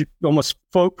undergraduate, almost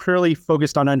purely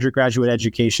focused on undergraduate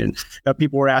education.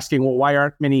 People were asking, well, why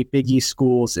aren't many Big East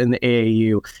schools in the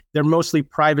AAU? They're mostly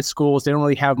private schools. They don't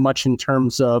really have much in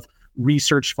terms of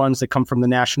research funds that come from the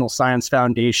National Science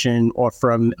Foundation or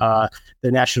from the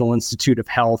National Institute of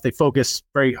Health. They focus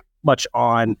very much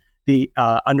on the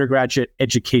undergraduate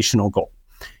educational goal.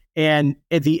 And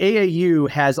the AAU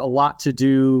has a lot to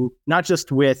do, not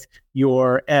just with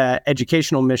your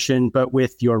educational mission, but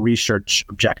with your research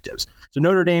objectives. So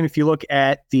Notre Dame, if you look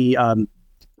at the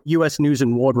U.S. News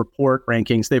and World Report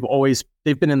rankings,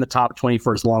 they've been in the top 20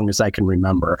 for as long as I can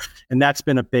remember. And that's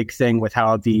been a big thing with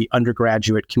how the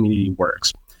undergraduate community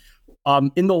works.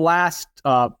 In the last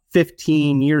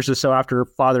 15 years or so, after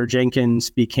Father Jenkins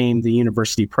became the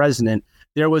university president,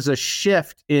 there was a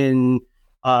shift in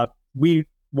we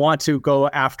want to go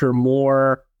after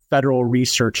more federal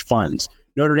research funds.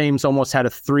 Notre Dame's almost had a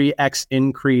 3x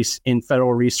increase in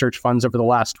federal research funds over the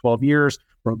last 12 years,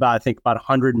 from about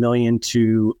 100 million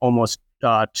to almost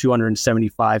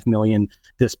 275 million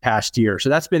this past year. So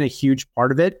that's been a huge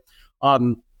part of it.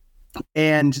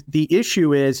 And the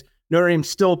issue is Notre Dame's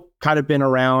still kind of been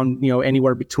around,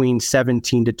 anywhere between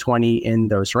 17 to 20 in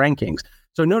those rankings.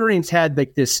 So Notre Dame's had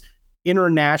like this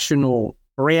international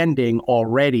branding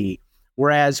already.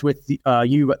 Whereas with the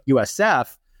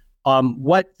USF,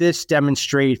 what this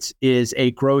demonstrates is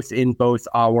a growth in both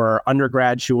our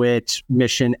undergraduate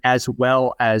mission as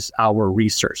well as our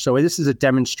research. So this is a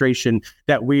demonstration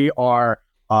that we are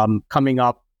coming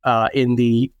up in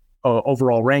the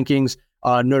overall rankings.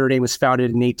 Notre Dame was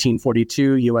founded in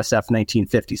 1842, USF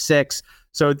 1956.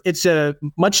 So it's a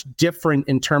much different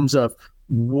in terms of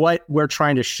what we're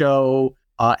trying to show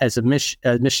as a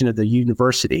mission of the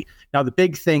university. Now, the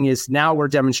big thing is now we're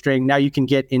demonstrating, now you can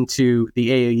get into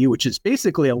the AAU, which is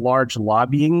basically a large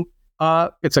lobbying,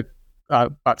 it's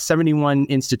about 71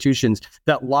 institutions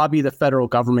that lobby the federal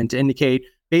government to indicate,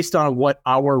 based on what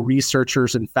our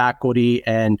researchers and faculty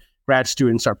and grad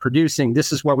students are producing,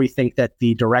 this is where we think that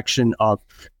the direction of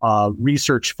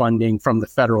research funding from the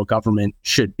federal government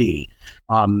should be.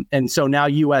 And so now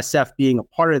USF being a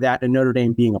part of that and Notre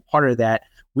Dame being a part of that,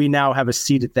 we now have a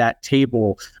seat at that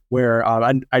table where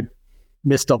I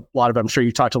missed a lot of, I'm sure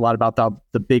you talked a lot about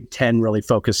the Big Ten really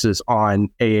focuses on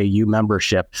AAU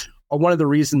membership. One of the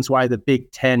reasons why the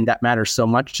Big Ten, that matters so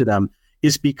much to them,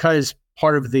 is because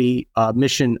part of the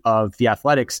mission of the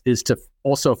athletics is to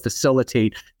also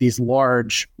facilitate these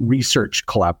large research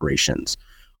collaborations.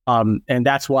 And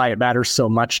that's why it matters so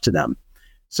much to them.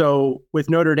 So with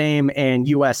Notre Dame and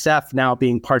USF now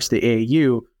being parts of the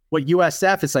AAU, what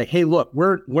USF is like, hey, look,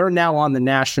 we're now on the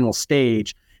national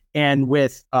stage. And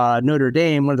with Notre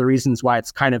Dame, one of the reasons why it's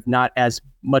kind of not as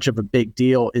much of a big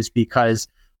deal is because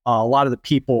a lot of the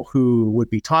people who would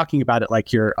be talking about it,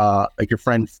 like your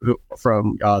friend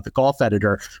from the golf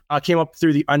editor, came up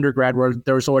through the undergrad where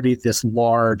there was already this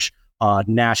large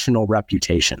national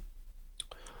reputation.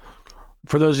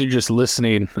 For those of you just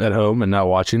listening at home and not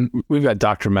watching, we've got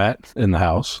Dr. Matt in the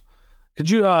house. Could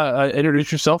you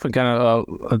introduce yourself and kind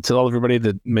of tell everybody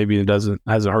that maybe hasn't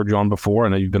heard you on before? I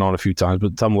know you've been on a few times,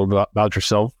 but tell them a little bit about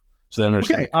yourself so they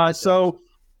understand. Okay, so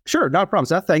sure, not a problem,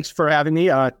 Seth. Thanks for having me.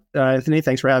 Anthony,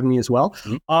 thanks for having me as well.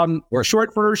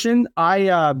 Short version,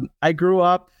 I grew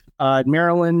up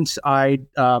Maryland,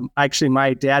 actually,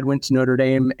 my dad went to Notre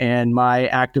Dame, and my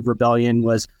act of rebellion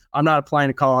was, I'm not applying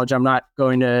to college. I'm not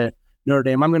going to Notre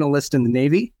Dame. I'm going to enlist in the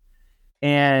Navy.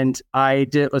 And I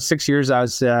did 6 years. I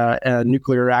was a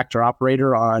nuclear reactor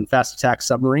operator on fast attack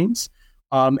submarines.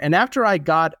 And after I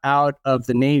got out of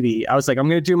the Navy, I was like, I'm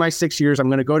going to do my 6 years. I'm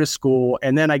going to go to school.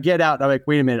 And then I get out and I'm like,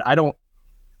 wait a minute,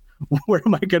 where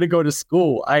am I going to go to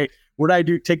school? What do I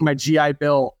do? Take my GI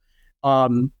Bill.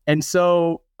 And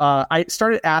so I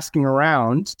started asking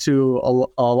around to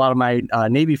a lot of my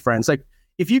Navy friends, like,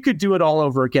 if you could do it all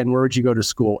over again, where would you go to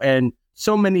school? And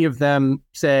so many of them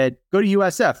said, go to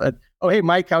USF. Oh, hey,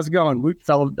 Mike, how's it going? We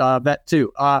fellow vet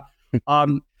too.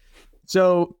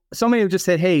 So many have just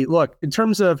said, hey, look, in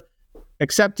terms of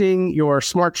accepting your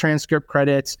smart transcript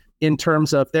credits, in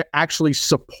terms of they're actually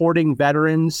supporting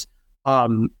veterans,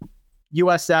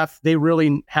 USF, they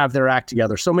really have their act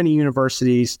together. So many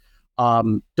universities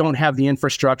don't have the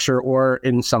infrastructure, or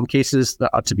in some cases,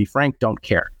 to be frank, don't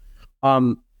care.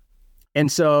 And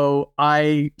so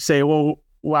I say, well,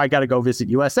 I got to go visit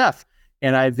USF.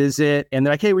 And I visit, and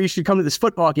they're like, hey, we should come to this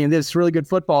football game. This really good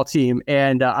football team.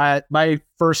 And my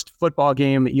first football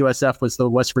game at USF was the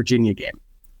West Virginia game.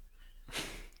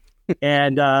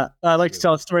 And I like to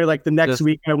tell a story. Like the next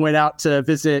week, I went out to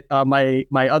visit my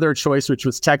other choice, which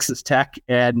was Texas Tech.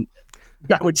 And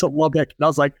I went to Lubbock, and I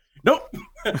was like, nope,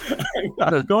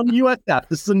 I'm going to USF.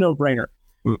 This is a no-brainer.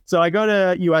 So I go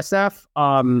to USF.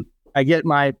 I get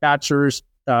my bachelor's,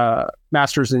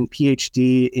 master's and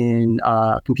PhD in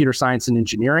computer science and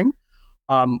engineering.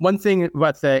 One thing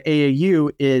about the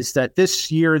AAU is that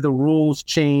this year the rules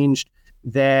changed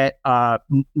that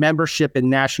membership in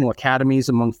national academies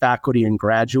among faculty and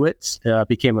graduates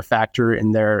became a factor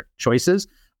in their choices.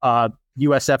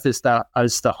 USF is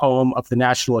the home of the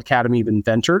National Academy of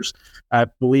Inventors. I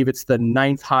believe it's the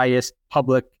 9th highest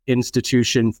public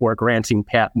institution for granting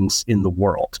patents in the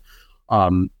world.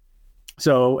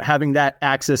 So having that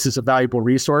access is a valuable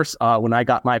resource. When I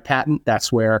got my patent,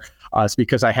 that's where it's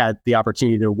because I had the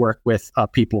opportunity to work with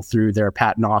people through their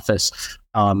patent office.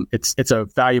 It's a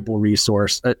valuable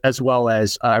resource, as well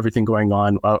as everything going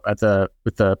on with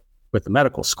the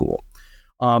medical school.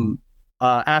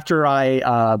 After I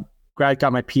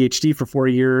got my PhD for 4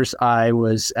 years, I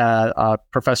was a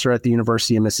professor at the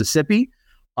University of Mississippi.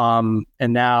 And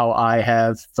now I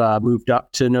have moved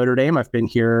up to Notre Dame. I've been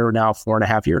here now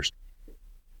 4.5 years.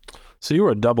 So you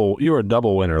were a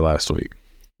double winner last week.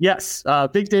 Yes,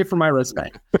 big day for my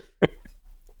resume.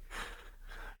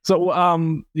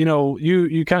 So,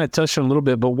 you kind of touched on a little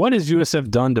bit, but what has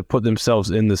USF done to put themselves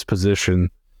in this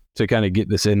position to kind of get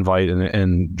this invite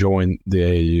and join the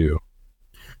AAU?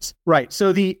 Right.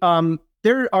 So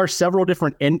there are several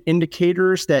different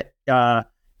indicators that are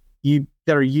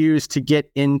used to get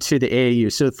into the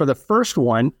AAU. So for the first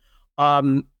one,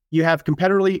 you have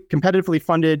competitively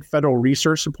funded federal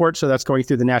research support. So that's going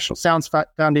through the National Science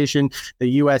Foundation,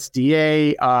 the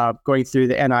USDA, going through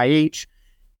the NIH.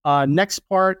 Next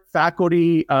part,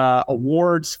 faculty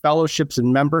awards, fellowships,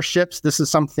 and memberships. This is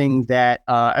something that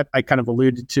I kind of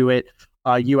alluded to it.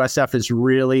 USF is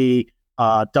really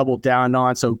doubled down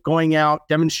on. So going out,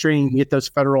 demonstrating you can get those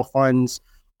federal funds,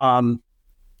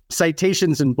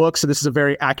 citations and books. So this is a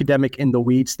very academic in the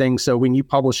weeds thing. So when you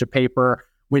publish a paper,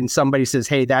 when somebody says,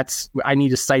 hey, I need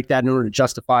to cite that in order to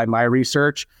justify my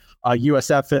research,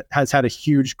 USF has had a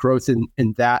huge growth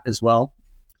in that as well.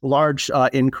 Large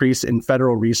increase in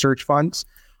federal research funds.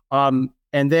 And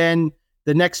then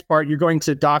the next part, you're going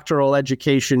to doctoral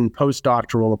education,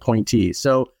 postdoctoral appointees.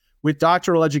 So with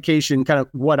doctoral education, kind of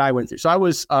what I went through. So I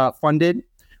was funded.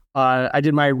 I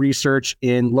did my research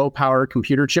in low power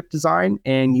computer chip design,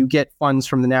 and you get funds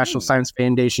from the National Science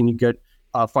Foundation. You get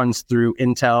funds through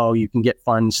Intel. You can get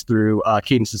funds through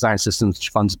Cadence Design Systems, which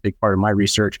funds a big part of my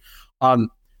research.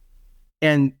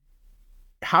 And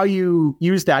how you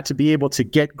use that to be able to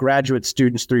get graduate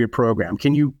students through your program.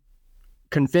 Can you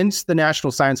convince the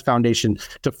National Science Foundation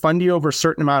to fund you over a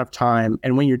certain amount of time?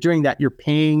 And when you're doing that, you're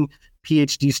paying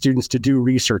PhD students to do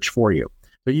research for you.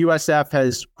 The USF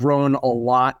has grown a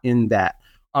lot in that.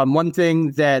 One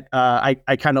thing that I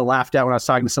kind of laughed at when I was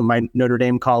talking to some of my Notre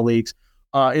Dame colleagues,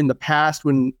 in the past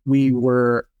when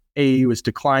AAU was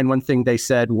declined, one thing they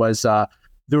said was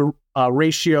the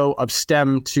ratio of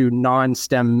STEM to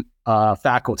non-STEM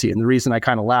faculty. And the reason I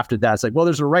kind of laughed at that is like, well,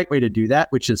 there's a right way to do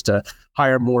that, which is to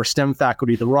hire more STEM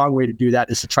faculty. The wrong way to do that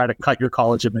is to try to cut your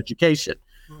college of education.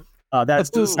 That's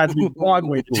the wrong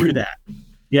way to do that.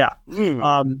 Yeah.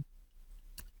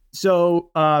 So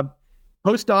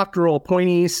postdoctoral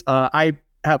appointees, I'm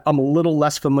a little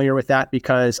less familiar with that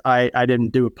because I didn't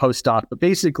do a postdoc, but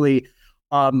basically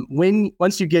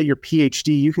once you get your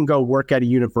PhD, you can go work at a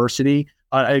university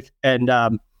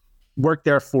and work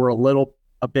there for a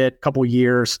couple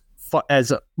years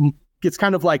it's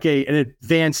kind of like an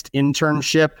advanced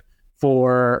internship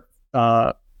for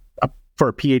a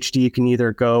PhD. You can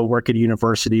either go work at a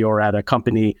university or at a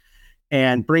company,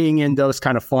 and bringing in those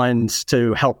kind of funds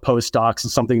to help postdocs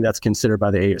is something that's considered by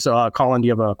the AAU. So, Collin, do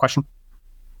you have a question?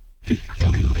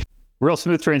 Real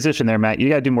smooth transition there, Matt. You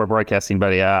got to do more broadcasting,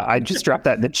 buddy. I just dropped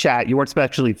that in the chat. You weren't supposed to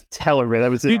actually tell everybody. That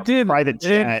was a private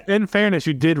chat. In fairness,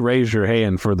 you did raise your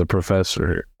hand for the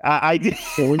professor. I did.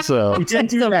 So you didn't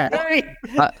do that.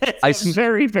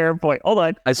 Very fair point. Hold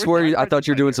on. I swear, I thought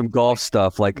you were doing some golf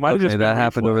stuff. Like, okay, that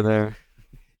happened over there.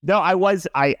 No, I am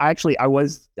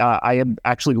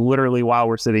actually literally, while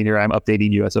we're sitting here, I'm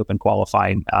updating US Open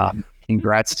qualifying.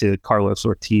 Congrats to Carlos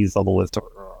Ortiz on the list.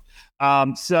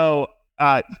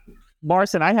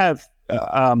 Morrison, I have,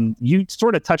 you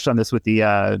sort of touched on this with the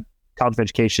college of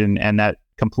education and that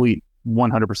complete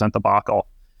 100% debacle,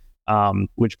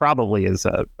 which probably is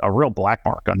a real black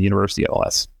mark on the University of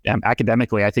LS.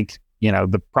 Academically, I think,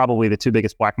 probably the two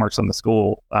biggest black marks on the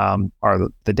school are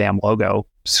the damn logo,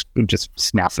 just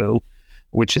snafu,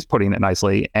 which is putting it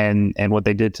nicely, and what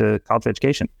they did to college of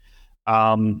education.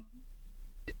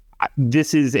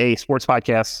 This is a sports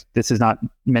podcast. This is not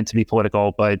meant to be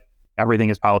political, but everything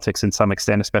is politics in some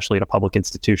extent, especially at a public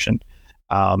institution.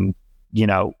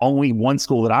 Only one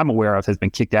school that I'm aware of has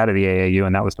been kicked out of the AAU,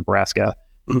 and that was Nebraska,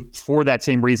 for that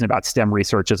same reason about STEM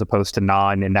research as opposed to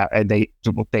non. And they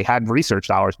had research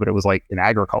dollars, but it was like in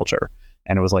agriculture,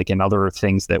 and it was like in other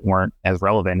things that weren't as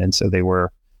relevant, and so they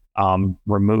were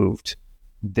removed.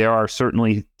 There are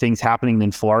certainly things happening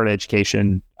in Florida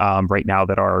education right now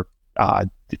that are,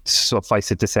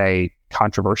 suffice it to say,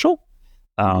 controversial.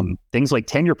 Things like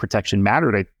tenure protection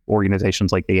matter to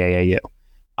organizations like the AAU.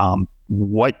 I'm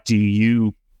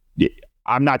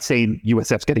not saying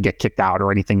USF's going to get kicked out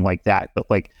or anything like that, but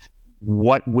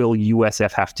what will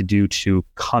USF have to do to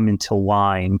come into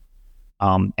line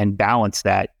and balance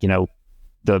that, the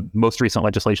most recent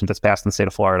legislation that's passed in the state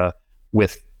of Florida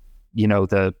with,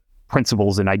 the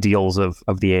principles and ideals of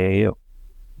the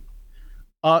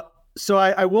AAU? So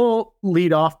I will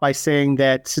lead off by saying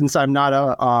that since I'm not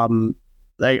an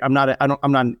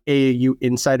AAU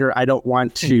insider, I don't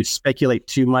want to speculate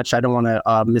too much. I don't want to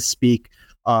misspeak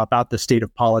about the state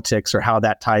of politics or how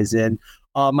that ties in.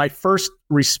 My first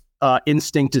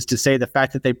instinct is to say the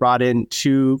fact that they brought in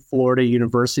two Florida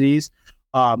universities,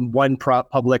 one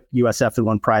public USF and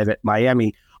one private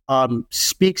Miami,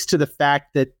 speaks to the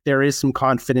fact that there is some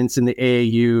confidence in the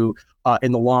AAU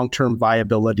in the long-term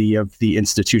viability of the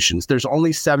institutions. There's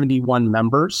only 71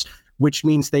 members, which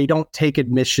means they don't take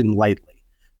admission lightly.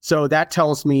 So that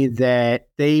tells me that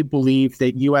they believe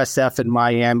that USF and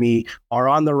Miami are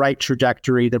on the right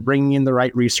trajectory. They're bringing in the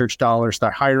right research dollars. They're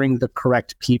hiring the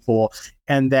correct people.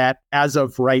 And that as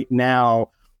of right now,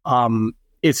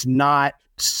 it's not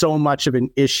so much of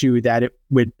an issue that it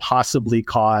would possibly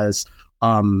cause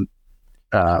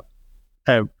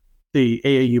the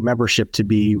AAU membership to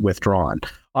be withdrawn.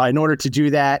 In order to do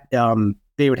that,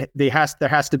 there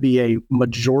has to be a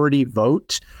majority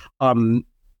vote.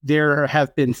 There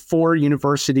have been 4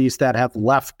 universities that have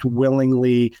left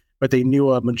willingly, but they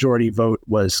knew a majority vote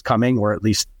was coming, or at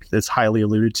least it's highly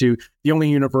alluded to. The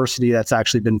only university that's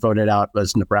actually been voted out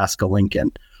was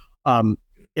Nebraska-Lincoln.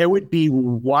 It would be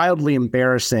wildly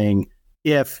embarrassing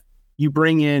if you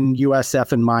bring in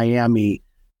USF and Miami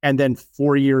and then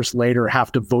 4 years later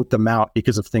have to vote them out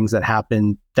because of things that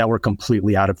happened that were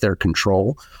completely out of their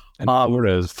control. And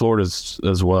Florida's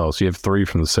as well. So you have 3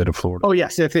 from the state of Florida. Oh,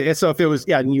 yes. If it was,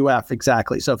 in UF,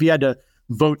 exactly. So if you had to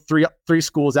vote three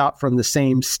schools out from the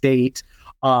same state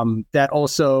that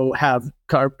also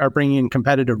are bringing in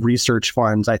competitive research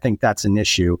funds, I think that's an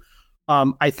issue.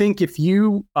 I think if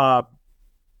you, and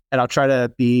I'll try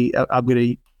to I'm going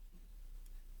to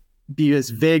be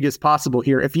as vague as possible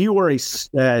here. If you were a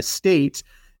state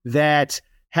that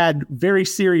had very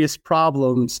serious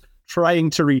problems trying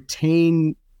to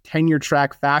retain tenure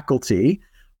track faculty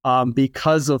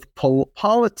because of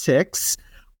politics,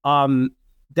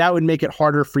 that would make it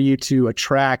harder for you to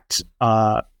attract,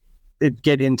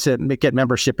 get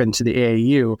membership into the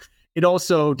AAU. It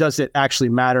also doesn't actually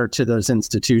matter to those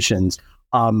institutions.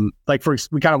 We kind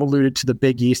of alluded to the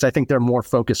Big East. I think they're more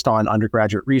focused on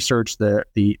undergraduate research.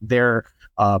 Their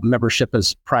membership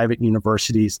as private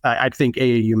universities. I think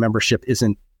AAU membership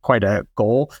isn't quite a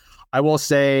goal. I will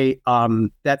say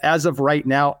that as of right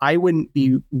now, I wouldn't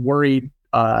be worried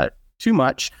too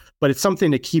much, but it's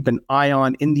something to keep an eye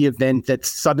on in the event that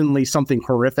suddenly something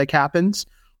horrific happens.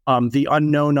 The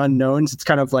unknown unknowns, it's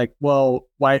kind of like, well,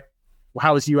 why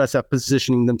how is USF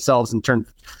positioning themselves in terms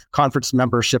of conference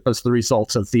membership as the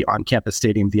results of the on-campus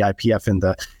stadium, the IPF, and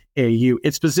the AAU.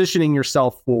 It's positioning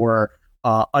yourself for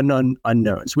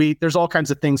unknowns. There's all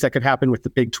kinds of things that could happen with the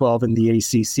Big 12 and the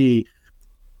ACC.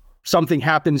 Something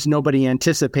happens nobody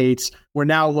anticipates. We're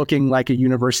now looking like a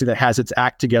university that has its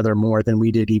act together more than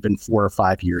we did even 4 or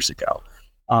 5 years ago.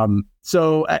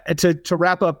 So to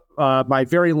wrap up my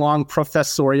very long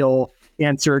professorial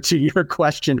answer to your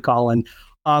question, Collin,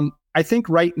 I think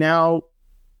right now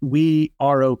we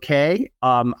are okay.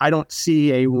 I don't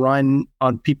see a run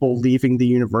on people leaving the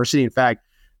university. In fact,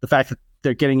 the fact that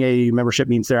they're getting AAU membership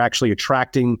means they're actually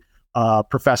attracting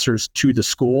professors to the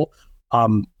school.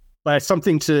 But it's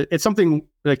something to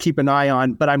keep an eye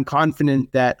on. But I'm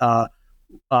confident that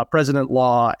President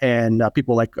Law and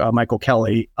people like Michael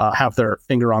Kelly have their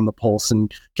finger on the pulse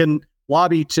and can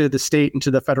lobby to the state and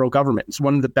to the federal government. It's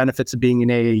one of the benefits of being an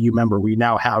AAU member. We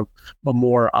now have a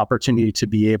more opportunity to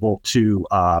be able to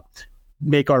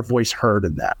make our voice heard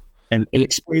in that and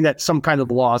explain that some kind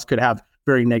of laws could have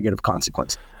very negative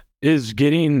consequences. Is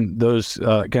getting those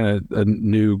kind of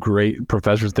new great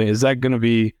professors thing, is that going to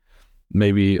be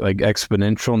maybe like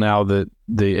exponential now that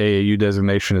the AAU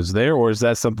designation is there, or is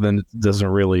that something that doesn't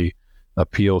really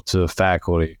appeal to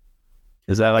faculty?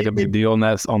 Is that like a big deal on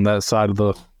that side of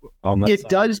the? It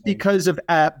does because of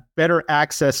better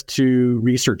access to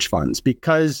research funds,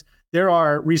 because there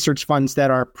are research funds that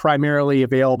are primarily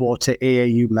available to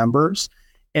AAU members.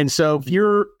 And so if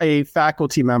you're a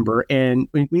faculty member, and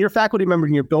when you're a faculty member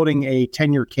and you're building a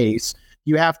tenure case,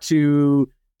 you have to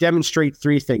demonstrate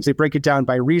 3 things. They break it down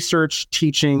by research,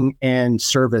 teaching, and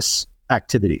service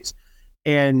activities.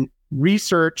 And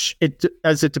research,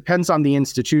 as it depends on the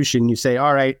institution, you say,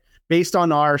 all right, based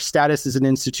on our status as an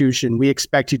institution, we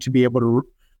expect you to be able to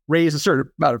raise a certain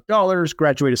amount of dollars,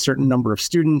 graduate a certain number of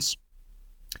students.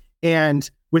 And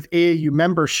with AAU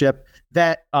membership,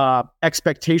 that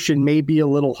expectation may be a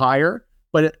little higher,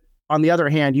 but on the other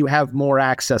hand, you have more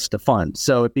access to funds.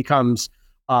 So it becomes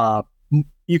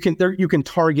you can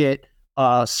target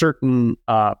certain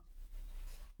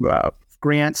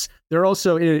grants. They're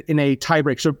also in a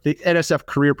tiebreak. So the NSF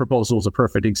career proposal is a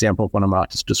perfect example of what I'm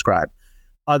about to describe.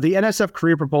 The NSF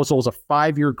career proposal is a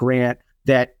 5-year grant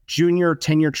that junior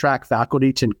tenure track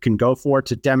faculty can go for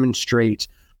to demonstrate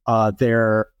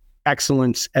their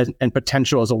excellence and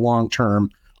potential as a long-term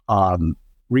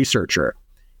researcher.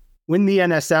 When the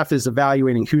NSF is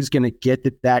evaluating who's going to get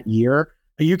it that year,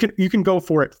 you can go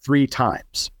for it 3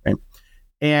 times, right?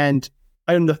 And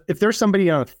if there's somebody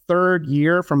on a 3rd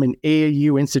year from an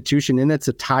AAU institution and it's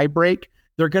a tie break,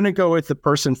 they're going to go with the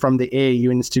person from the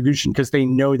AAU institution because they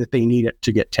know that they need it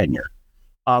to get tenure.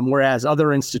 Whereas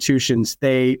other institutions,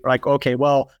 they are like, okay,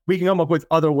 well, we can come up with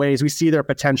other ways. We see their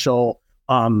potential,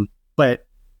 but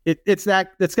it's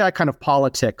that kind of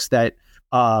politics that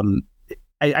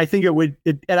I think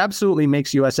it absolutely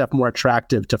makes USF more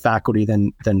attractive to faculty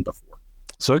than before.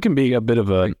 So it can be a bit of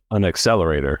an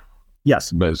accelerator.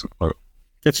 Yes, basically.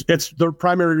 It's the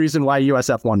primary reason why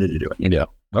USF wanted to do it. Yeah.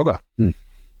 Okay.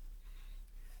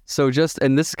 So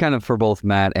and this is kind of for both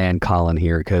Matt and Collin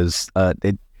here, because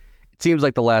it seems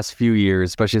like the last few years,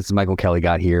 especially since Michael Kelly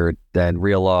got here, then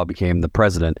Real Law became the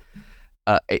president.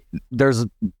 There's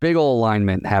big old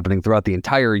alignment happening throughout the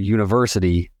entire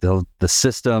university, the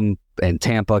system and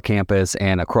Tampa campus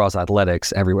and across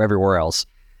athletics, everywhere else.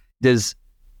 Is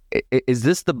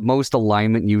this the most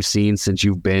alignment you've seen since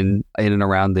you've been in and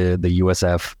around the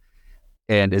USF,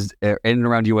 and is in and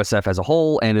around USF as a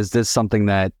whole? And is this something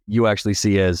that you actually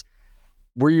see as,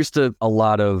 we're used to a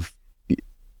lot of,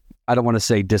 I don't want to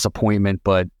say disappointment,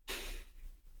 but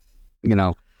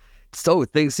so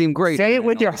things seem great. Say it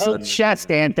with your whole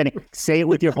chest, Anthony. Say it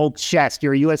with your whole chest.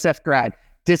 You're a USF grad.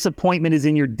 Disappointment is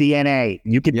in your DNA.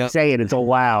 You can say it. It's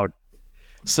allowed.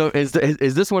 So is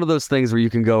this one of those things where you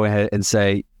can go ahead and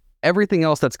say everything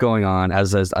else that's going on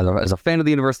as a fan of the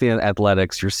university and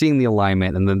athletics, you're seeing the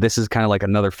alignment, and then this is kind of like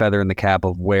another feather in the cap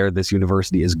of where this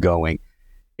university is going.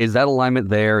 Is that alignment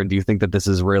there? And do you think that this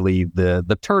is really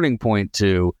the turning point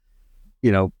to,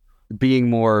 being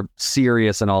more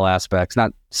serious in all aspects,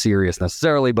 not serious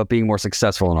necessarily, but being more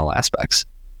successful in all aspects?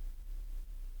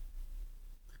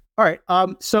 All right.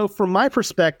 So from my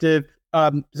perspective,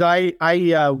 I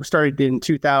started in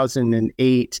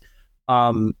 2008.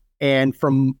 And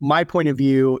from my point of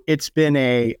view, it's been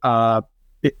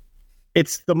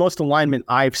it's the most alignment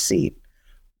I've seen.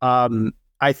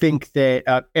 I think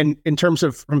that, and in terms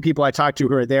of from people I talk to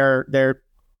who are there, they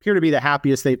appear to be the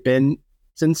happiest they've been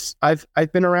since I've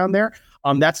been around there.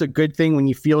 That's a good thing when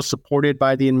you feel supported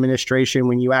by the administration,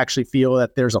 when you actually feel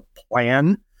that there's a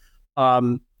plan.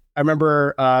 I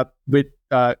remember with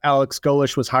Alex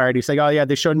Golish was hired, he's like, oh yeah,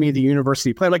 they showed me the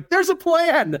university plan. I'm like, there's a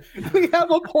plan. We have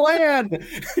a plan.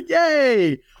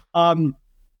 Yay.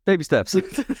 Baby steps.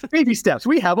 Baby steps.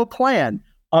 We have a plan.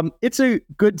 It's a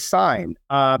good sign.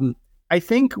 I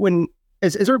think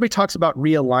as everybody talks about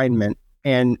realignment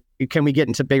and can we get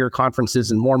into bigger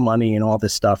conferences and more money and all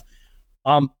this stuff,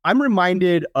 I'm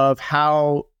reminded of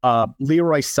how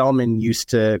Leroy Selman used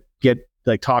to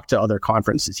talk to other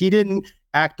conferences. He didn't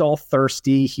act all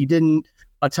thirsty. He didn't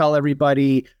tell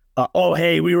everybody, oh,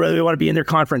 hey, we really want to be in their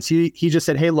conference. He just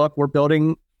said, hey, look, we're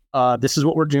building. This is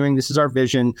what we're doing. This is our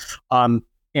vision. And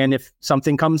if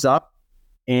something comes up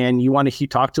and you want to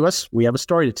talk to us, we have a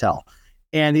story to tell.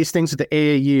 And these things with the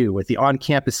AAU, with the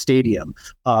on-campus stadium,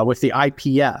 with the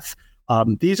IPF,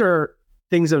 these are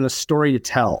things in a story to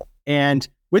tell. And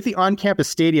with the on-campus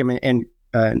stadium and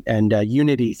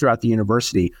unity throughout the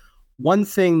university, one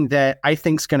thing that I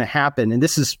think is going to happen, and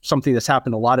this is something that's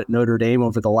happened a lot at Notre Dame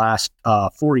over the last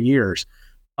 4 years,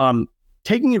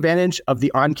 taking advantage of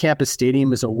the on-campus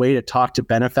stadium is a way to talk to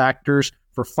benefactors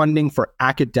for funding for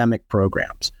academic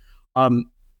programs.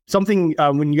 Something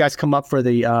when you guys come up for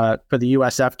the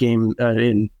USF game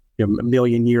in a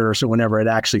million years or whenever it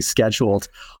actually scheduled,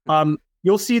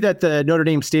 you'll see that the Notre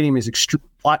Dame Stadium is a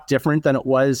lot different than it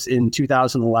was in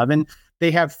 2011. They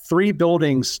have 3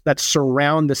 buildings that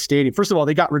surround the stadium. First of all,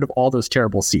 they got rid of all those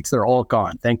terrible seats. They're all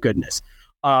gone, thank goodness.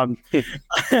 But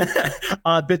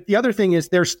the other thing is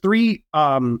there's 3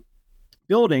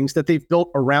 buildings that they've built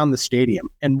around the stadium.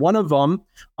 And one of them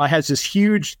has this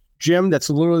huge gym that's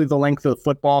literally the length of the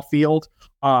football field.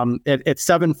 It's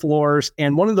 7 floors.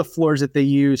 And one of the floors that they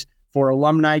use for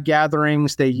alumni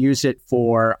gatherings, they use it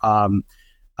for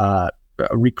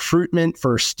recruitment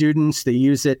for students. They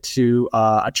use it to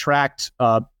attract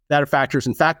benefactors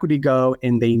and faculty go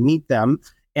and they meet them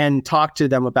and talk to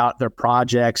them about their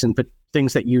projects and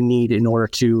things that you need in order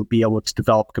to be able to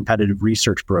develop competitive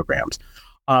research programs.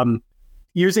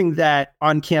 Using that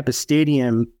on-campus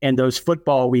stadium and those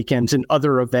football weekends and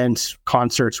other events,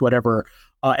 concerts, whatever,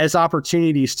 as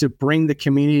opportunities to bring the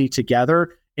community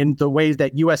together in the ways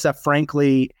that USF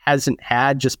frankly hasn't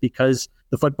had, just because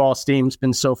the football stadium's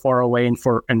been so far away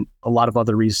and a lot of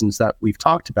other reasons that we've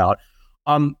talked about.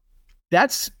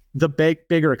 That's the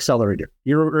bigger accelerator.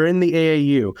 You're in the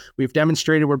AAU. We've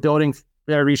demonstrated we're building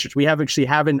research. We have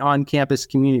an on-campus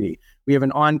community. We have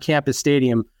an on-campus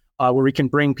stadium where we can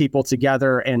bring people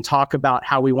together and talk about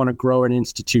how we want to grow an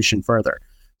institution further.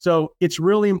 So it's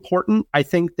really important. I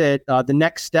think that the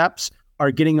next steps are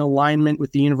getting alignment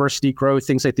with the university growth,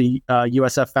 things like the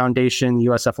USF Foundation,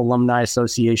 USF Alumni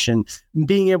Association,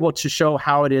 being able to show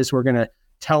how it is we're going to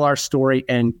tell our story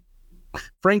and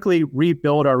frankly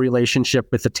rebuild our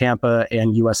relationship with the Tampa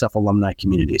and USF alumni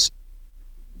communities.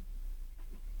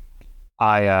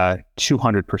 I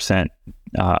 200%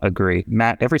 agree,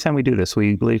 Matt. Every time we do this,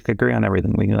 we agree on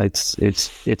everything.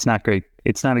 It's not great.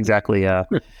 It's not exactly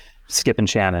Skip and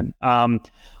Shannon.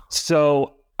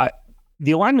 So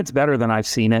the alignment's better than I've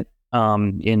seen it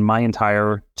in my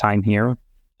entire time here,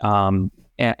 and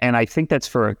I think that's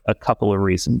for a couple of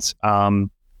reasons. And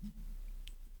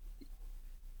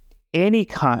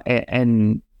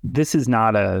this is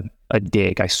not a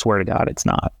dig. I swear to God, it's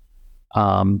not.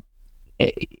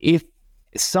 If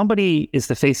somebody is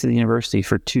the face of the university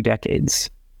for 2 decades,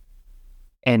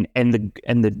 and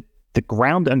the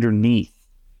ground underneath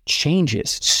changes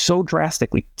so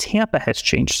drastically, Tampa has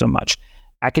changed so much,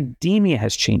 academia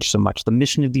has changed so much, the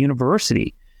mission of the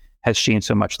university has changed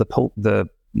so much.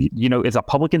 It's a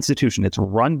public institution. It's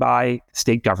run by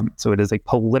state government, so it is a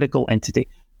political entity.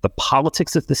 The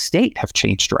politics of the state have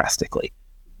changed drastically.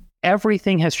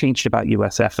 Everything has changed about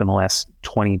USF in the last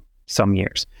 20 some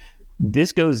years.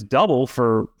 This goes double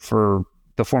for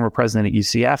the former president at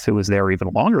UCF, who was there even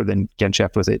longer than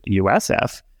Genchef was at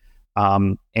USF,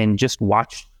 and just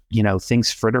watch,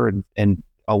 things fritter and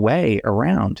away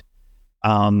around.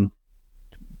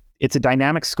 It's a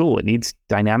dynamic school. It needs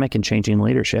dynamic and changing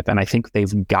leadership, and I think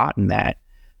they've gotten that.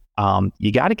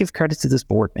 You got to give credit to this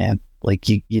board, man. Like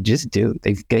you just do.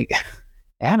 They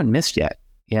haven't missed yet,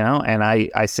 And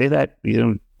I say that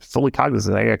fully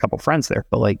cognizant. I got a couple friends there,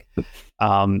 but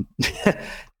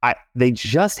they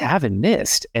just haven't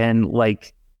missed. And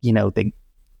what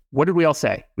did we all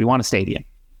say? We want a stadium.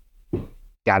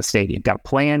 Got a stadium. Got a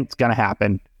plan. It's going to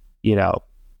happen.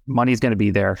 Money's going to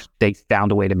be there. They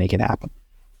found a way to make it happen.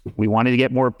 We wanted to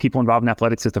get more people involved in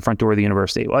athletics at the front door of the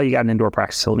university. Well, you got an indoor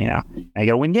practice facility now. And you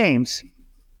got to win games,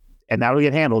 and that'll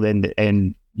get handled. And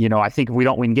I think if we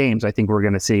don't win games, I think we're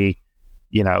going to see,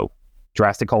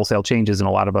 drastic wholesale changes in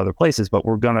a lot of other places. But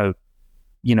we're going to,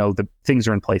 the things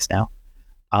are in place now.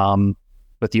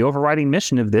 But the overriding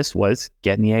mission of this was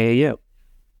getting the AAU.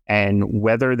 And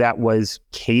whether that was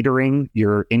catering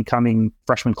your incoming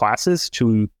freshman classes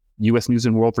to U.S. News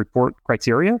and World Report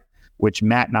criteria, which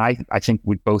Matt and I think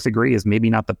would both agree is maybe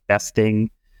not the best thing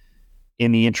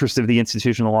in the interest of the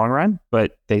institution in the long run.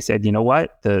 But they said, you know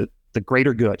what, the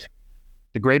greater good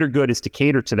is to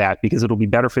cater to that because it'll be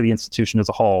better for the institution as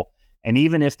a whole. And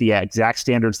even if the exact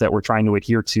standards that we're trying to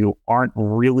adhere to aren't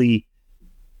really,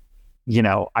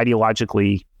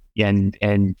 ideologically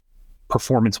and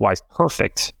performance-wise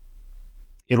perfect,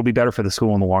 it'll be better for the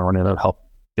school in the long run, and it'll help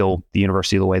build the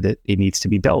university the way that it needs to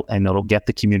be built, and it'll get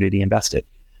the community invested.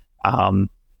 And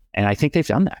I think they've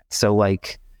done that. So,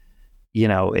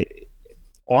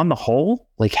 on the whole,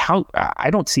 I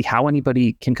don't see how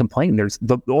anybody can complain.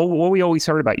 What we always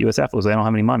heard about USF was they don't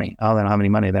have any money. Oh, they don't have any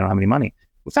money. They don't have any money.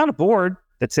 We found a board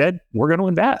that said, we're going to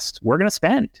invest. We're going to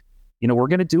spend. We're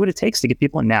going to do what it takes to get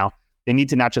people in. Now, they need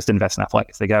to not just invest in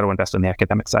athletics. They got to invest on the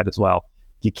academic side as well.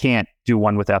 You can't do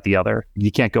one without the other.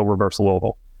 You can't go reverse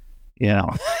Louisville.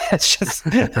 It's just,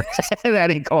 that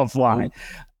ain't going flying.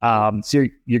 So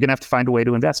you're going to have to find a way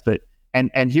to invest. But,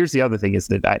 and here's the other thing is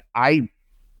that I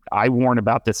warn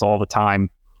about this all the time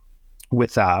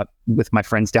with my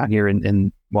friends down here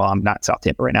in I'm not South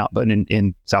Tampa right now, but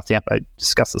in South Tampa, I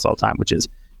discuss this all the time, which is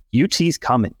UT's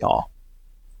coming, y'all.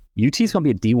 UT's going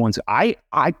to be a D1. I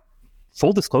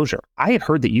full disclosure, I had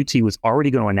heard that UT was already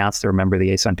going to announce they're a member of the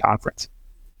ASUN conference.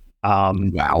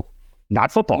 Wow.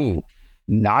 Not football. Ooh.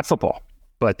 Not football,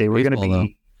 but they were going to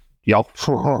be, y'all.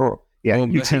 Yeah.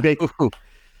 UT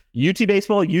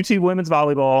baseball, UT women's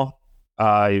volleyball,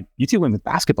 UT women's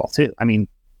basketball too. I mean,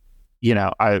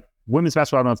 women's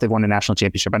basketball, I don't know if they've won a national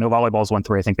championship. I know volleyball's won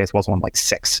 3. I think baseball's won like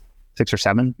 6 or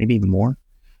 7, maybe even more.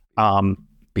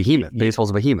 Behemoth.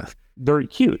 Baseball's a behemoth. They're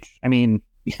huge. I mean,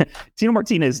 Tino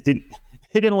Martinez they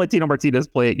didn't let Tino Martinez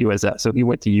play at USF, so he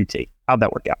went to UT. How'd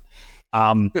that work out?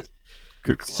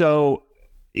 Good. So,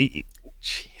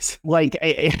 jeez,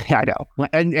 I know.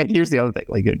 And here's the other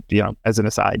thing, as an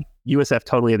aside, USF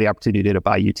totally had the opportunity to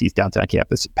buy UT's downtown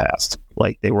campus in the past.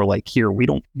 They were like, here,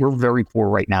 we're very poor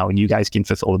right now, and you guys can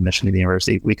fulfill the mission of the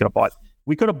university. We could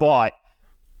have bought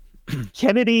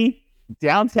Kennedy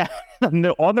downtown on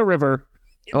the river.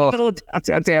 In the middle of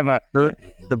downtown Tampa.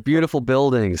 The beautiful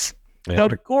buildings. Yeah.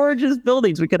 The gorgeous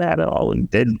buildings. We could have had it all. And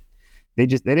then they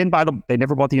didn't buy them. They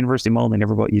never bought the university mall, and they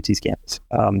never bought UT's campus.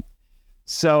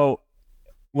 So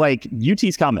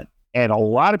UT's coming. And a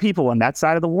lot of people on that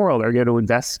side of the world are going to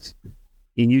invest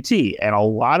in UT. And a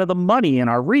lot of the money in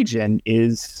our region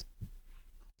is,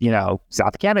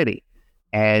 South Kennedy.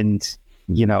 And,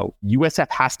 USF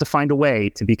has to find a way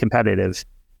to be competitive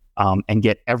and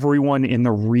get everyone in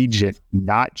the region,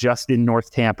 not just in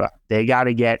North Tampa. They got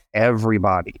to get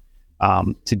everybody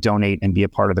to donate and be a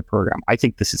part of the program. I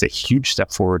think this is a huge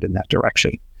step forward in that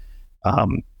direction.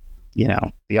 The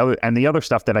other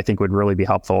stuff that I think would really be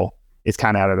helpful is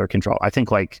kind of out of their control. I think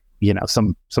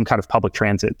some kind of public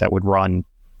transit that would run,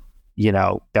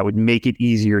 that would make it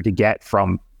easier to get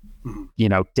from,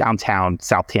 downtown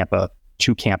South Tampa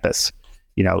to campus,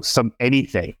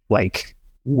 anything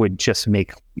would just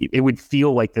make it would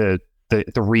feel like the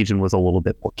region was a little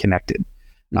bit more connected.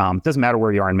 It doesn't matter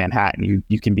where you are in Manhattan.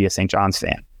 You can be a St. John's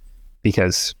fan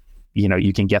because,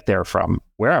 you can get there from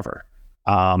wherever.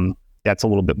 That's a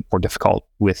little bit more difficult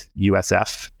with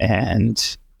USF.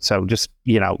 And so just,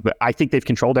 but I think they've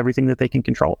controlled everything that they can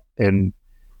control. And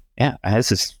yeah,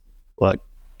 this is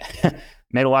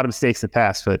made a lot of mistakes in the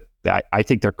past, but I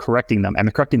think they're correcting them, and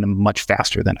they're correcting them much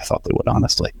faster than I thought they would,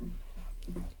 honestly.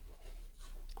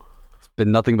 It's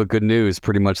been nothing but good news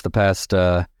pretty much the past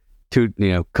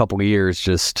couple of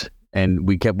years, and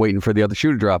we kept waiting for the other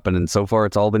shoe to drop, and so far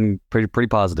it's all been pretty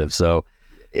positive. So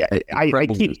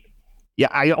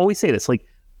I always say this,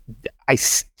 I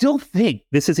still think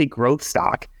this is a growth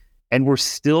stock, and we're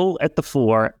still at the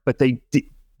floor, but the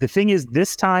thing is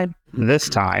this time,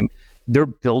 they're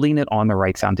building it on the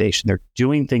right foundation. They're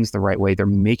doing things the right way. They're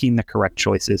making the correct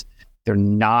choices.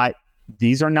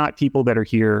 These are not people that are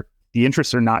here. The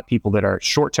interests are not people that are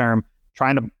short-term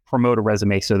trying to promote a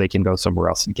resume so they can go somewhere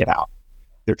else and get out.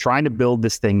 They're trying to build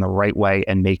this thing the right way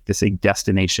and make this a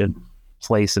destination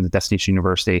place and a destination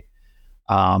university.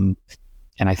 And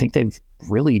I think they've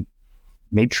really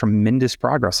made tremendous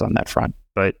progress on that front.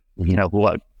 But,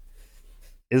 look,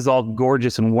 this is all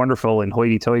gorgeous and wonderful and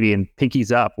hoity-toity and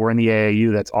pinkies up. We're in the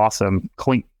AAU. That's awesome.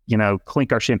 Clink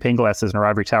our champagne glasses in our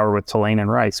ivory tower with Tulane and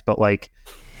Rice. But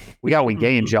we got to win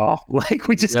games, y'all.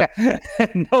 We just got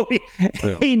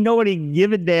ain't nobody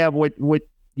give a damn what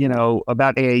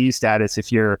about AAU status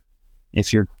if you're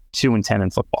 2-10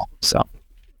 in football. So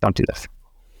don't do this.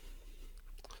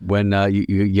 when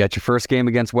you got your first game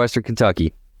against Western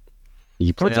Kentucky.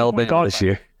 You played Alabama this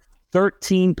year.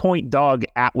 13-point dog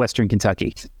at Western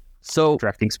Kentucky. So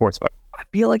Directing Sportsbook. I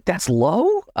feel like that's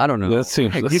low. I don't know. That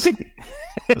seems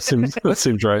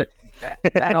right.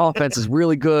 That offense is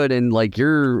really good, and like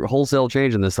you're wholesale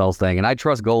changing this whole thing. And I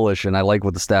trust Golish, and I like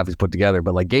what the staff has put together.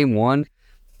 But like game one,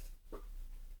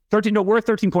 we're a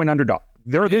 13-point underdog.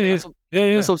 Yeah. That's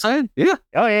what I'm saying. Yeah.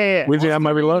 Oh yeah. We think that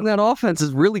might be low. That offense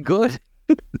is really good.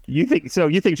 You think so?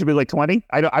 You think it should be like 20?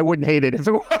 I wouldn't hate it if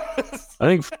it was.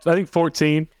 I think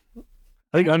 14.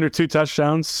 I think under 2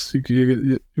 touchdowns.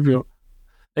 They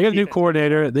got a new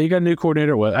coordinator.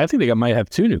 I think they might have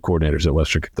 2 new coordinators at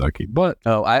Western Kentucky. But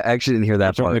I actually didn't hear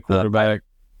that part. The quarterback.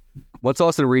 Once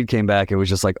Austin Reed came back, it was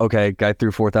just like, okay, guy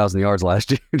threw 4,000 yards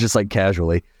last year, just like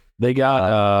casually. They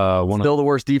got still the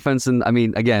worst defense. And I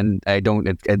mean, again, I don't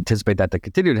anticipate that to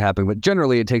continue to happen, but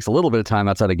generally it takes a little bit of time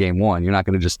outside of game one. You're not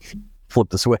going to just flip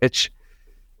the switch,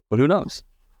 but who knows?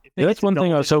 Yeah, that's one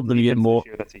thing I was hoping to get more.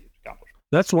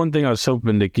 That's one thing I was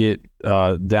hoping to get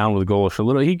down with Golish a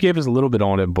little. He gave us a little bit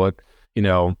on it, but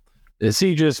is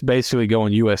he just basically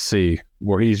going USC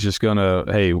where he's just gonna,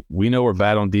 hey, we know we're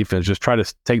bad on defense, just try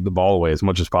to take the ball away as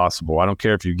much as possible. I don't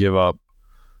care if you give up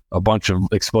a bunch of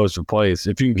explosive plays.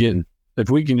 If we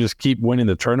can just keep winning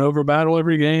the turnover battle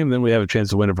every game, then we have a chance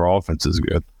to win if our offense is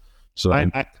good. So I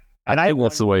think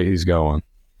that's the way he's going.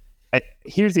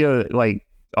 Here's the other,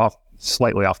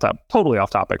 totally off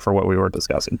topic for what we were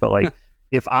discussing, but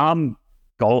if I'm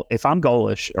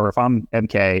Golish or if I'm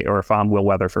MK or if I'm Will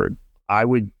Weatherford, I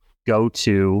would go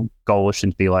to Golish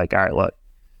and be like, all right, look,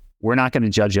 we're not going to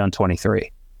judge you on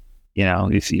 23.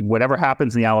 If whatever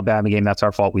happens in the Alabama game, that's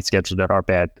our fault. We scheduled it our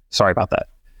bad. Sorry about that.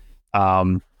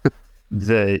 And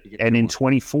in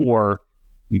 24,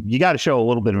 you got to show a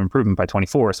little bit of improvement by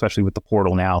 24, especially with the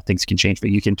portal now. Things can change,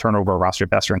 but you can turn over a roster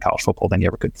better in college football than you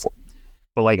ever could before.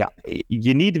 But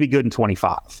you need to be good in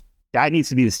 25. That needs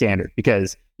to be the standard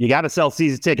because you got to sell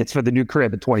season tickets for the new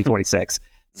crib in 2026.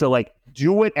 So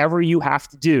do whatever you have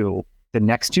to do the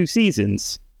next 2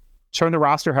 seasons, turn the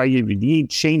roster how you need,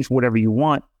 change whatever you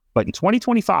want. But in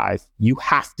 2025, you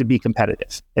have to be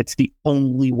competitive. It's the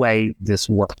only way this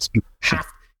works. You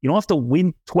don't have to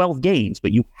win 12 games,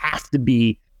 but you have to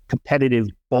be competitive,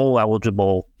 bowl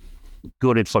eligible,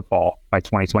 good at football by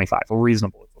 2025, or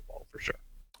reasonable at football for sure.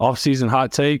 Off-season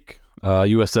hot take: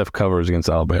 USF covers against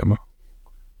Alabama.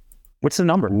 What's the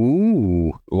number?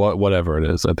 Ooh, whatever it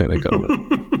is, I think they cover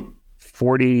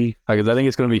 40. Because I think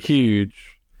it's going to be huge,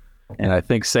 and I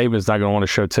think Saban's not going to want to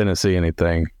show Tennessee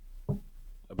anything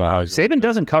about how Saban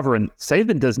does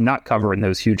not cover in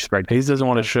those huge spread. He doesn't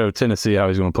want to show Tennessee how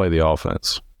he's going to play the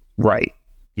offense. Right.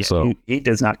 Yeah, so he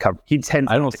does not cover.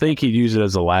 I don't think he'd use it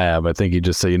as a lab. I think he'd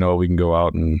just say, we can go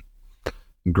out and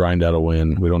grind out a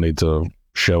win. We don't need to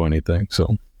show anything.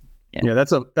 So yeah,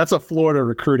 that's a Florida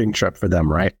recruiting trip for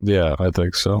them, right? Yeah, I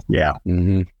think so. Yeah.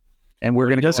 Mm-hmm. And we're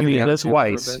going to go this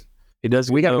twice. He does.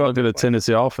 We got to look at the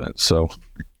Tennessee offense. So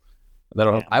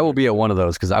I will be at one of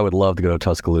those because I would love to go to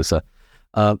Tuscaloosa.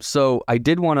 So I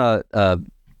did want to.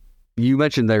 You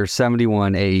mentioned there's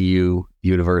 71 AAU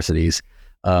universities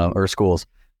or schools.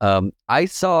 I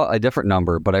saw a different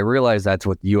number, but I realized that's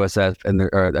what USF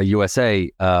and USA.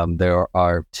 There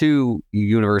are 2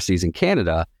 universities in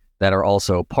Canada that are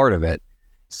also part of it.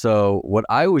 So what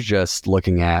I was just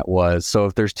looking at was, so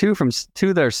if there's 2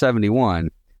 that are 71,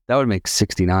 that would make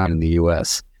 69 in the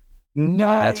US.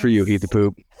 Nice. That's for you, Heath the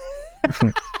Poop.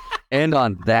 And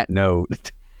on that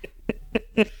note.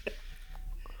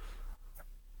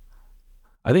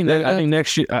 I think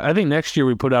next year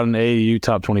we put out an AAU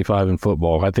top 25 in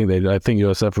football. I think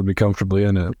USF would be comfortably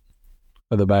in it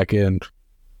at the back end.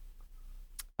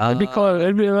 It'd be close.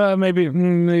 It'd be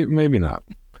maybe not.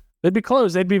 They'd be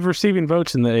close. They'd be receiving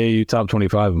votes in the AAU top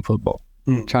 25 in football.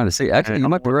 Trying to see. Actually, you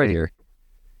might be right here.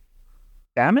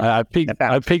 Damn it! I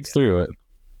peeked through it.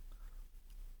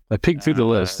 I peeked through the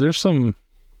list. There's some.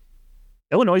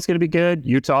 Illinois is going to be good.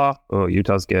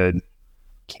 Utah's good.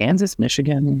 Kansas,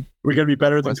 Michigan. We're going to be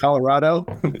better than Colorado.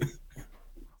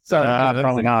 Sorry,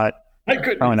 probably not. I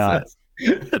couldn't. Probably not.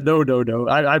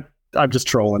 No. I'm just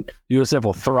trolling. USF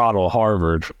will throttle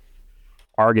Harvard.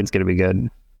 Oregon's going to be good.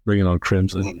 Bring it on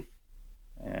Crimson.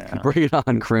 Yeah. Bring it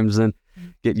on Crimson.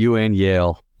 Get you and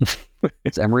Yale.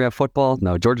 It's Emory at football?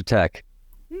 No, Georgia Tech.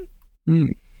 Oh,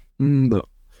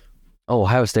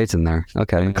 Ohio State's in there.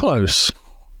 Okay. Close.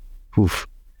 Oof.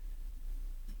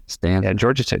 Stanford. Yeah,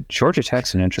 Georgia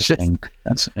Tech's an interesting.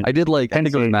 I did like. I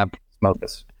think it was Matt.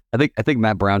 Smokus. I think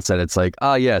Matt Brown said it's like,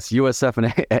 yes, USF and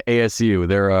ASU.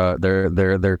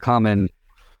 They're common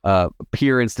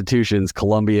peer institutions,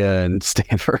 Columbia and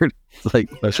Stanford. It's like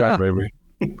that's right, baby.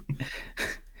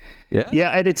 Yeah,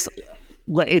 and it's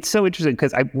so interesting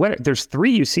because there's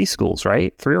 3 UC schools,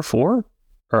 right? 3 or 4,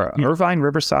 or Irvine,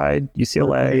 Riverside,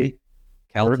 UCLA,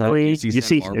 Berkeley,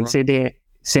 UC, and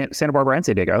Santa Barbara, and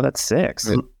San Diego. That's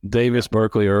 6. Davis,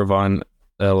 Berkeley, Irvine,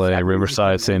 LA,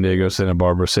 Riverside, San Diego, Santa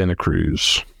Barbara, Santa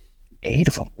Cruz. 8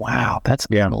 of them. Wow, that's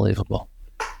unbelievable.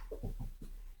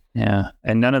 Yeah,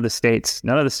 and none of the state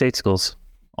schools,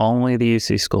 only the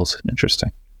UC schools.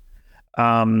 Interesting.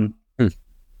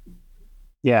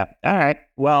 Yeah. All right.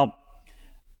 Well,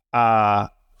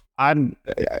 I'm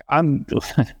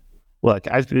look,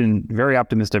 I've been very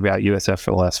optimistic about USF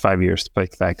for the last 5 years, despite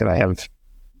the fact that I have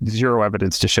zero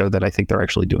evidence to show that I think they're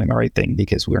actually doing the right thing,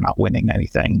 because we're not winning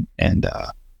anything. And,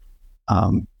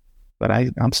 but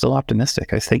I'm still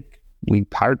optimistic. I think we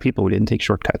hired people who didn't take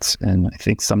shortcuts, and I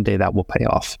think someday that will pay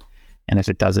off. And if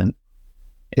it doesn't,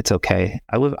 it's okay.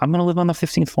 I'm going to live on the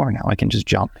 15th floor now. I can just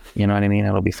jump. You know what I mean?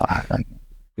 It'll be fine.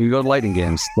 You go to lighting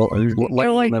games. Lighting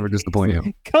will never disappoint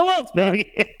you. Come on, man.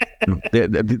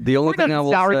 The only thing I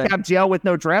will sour say, cap jail with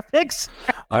no draft picks.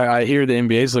 I hear the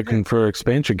NBA is looking for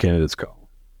expansion candidates.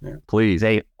 Please.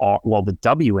 They are. Well, the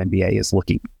WNBA is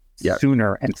looking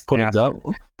sooner and put faster.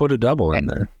 a double in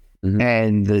there. Mm-hmm.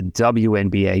 And the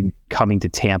WNBA coming to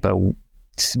Tampa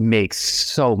makes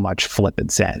so much flipping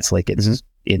sense. Like, it's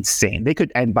insane. They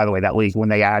could, and by the way, that league, when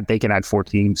they can add 4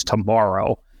 teams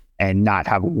tomorrow and not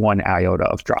have one iota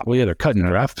of drop. Well, yeah, they're cutting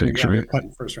draft picks. They're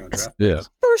cutting first round draft. Yeah.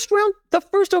 The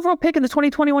first overall pick in the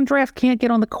 2021 draft can't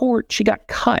get on the court. She got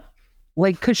cut.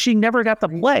 Like, because she never got to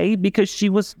play, because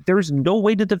there's no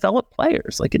way to develop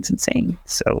players. Like, it's insane.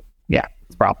 So, yeah,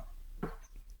 it's a problem.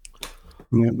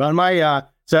 Yeah, but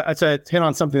so it's a hit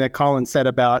on something that Collin said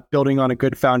about building on a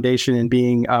good foundation and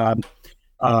being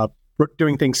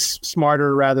doing things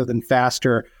smarter rather than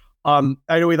faster. I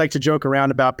know we like to joke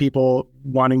around about people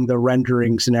wanting the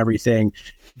renderings and everything.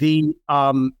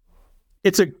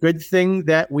 It's a good thing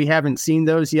that we haven't seen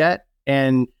those yet,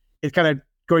 and it's kind of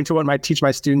going to what I teach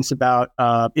my students about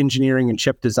engineering and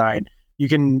chip design.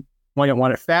 You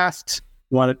want it fast,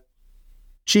 you want it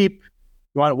cheap,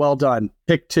 you want it well done.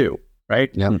 Pick 2, right?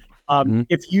 Yeah.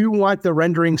 If you want the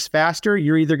renderings faster,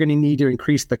 you're either going to need to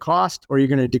increase the cost or you're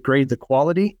going to degrade the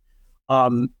quality.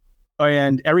 And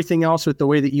everything else with the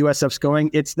way that USF's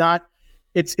going, it's a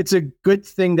good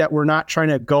thing that we're not trying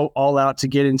to go all out to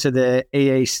get into the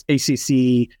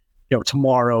ACC,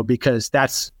 tomorrow, because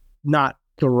that's not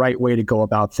the right way to go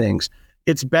about things.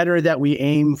 It's better that we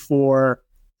aim for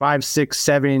 5, 6,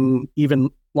 7, even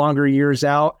longer years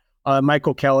out.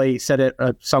 Michael Kelly said it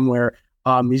somewhere.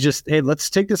 He's just, hey,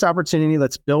 let's take this opportunity.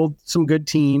 Let's build some good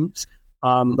teams.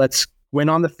 Let's win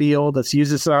on the field. Let's use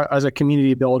this as a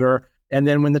community builder. And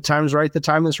then when the time's right, the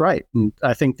time is right. And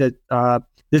I think that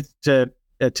to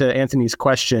Anthony's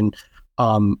question,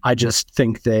 I just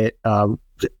think that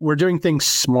we're doing things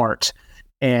smart,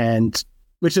 and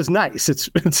which is nice.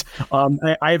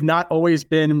 I have not always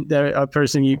been a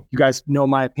person. You guys know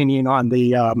my opinion on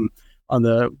the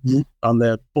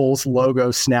Bulls logo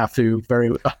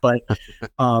snafu but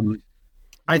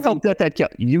I helped get that killed.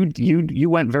 You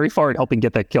went very far at helping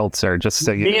get that killed, sir. Just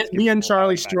so you me and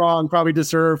Charlie Strong probably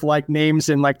deserve names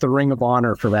in the Ring of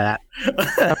Honor for that.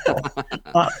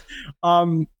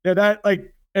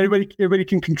 That everybody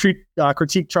can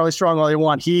critique Charlie Strong all they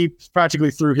want. He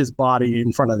practically threw his body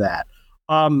in front of that.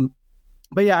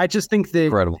 But yeah, I just think that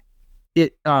incredible.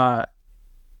 It's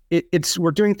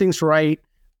we're doing things right.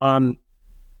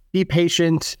 Be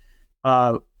patient,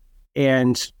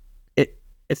 and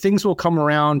things will come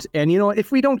around. And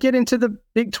if we don't get into the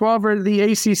Big 12 or the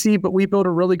ACC, but we build a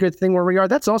really good thing where we are,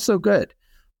 that's also good.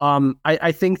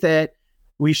 I think that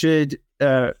we should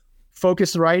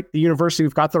focus right. The university,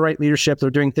 we've got the right leadership. They're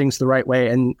doing things the right way,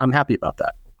 and I'm happy about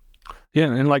that. Yeah,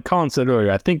 and like Collin said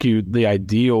earlier, I think the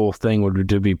ideal thing would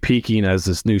to be peaking as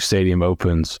this new stadium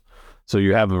opens. So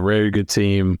you have a very good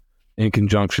team in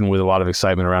conjunction with a lot of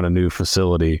excitement around a new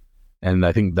facility. And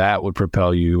I think that would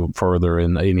propel you further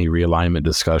in any realignment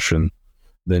discussion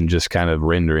than just kind of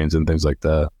renderings and things like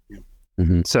that.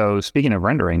 Mm-hmm. So speaking of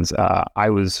renderings, I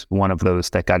was one of those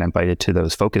that got invited to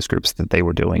those focus groups that they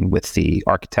were doing with the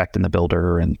architect and the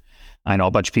builder. And I know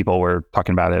a bunch of people were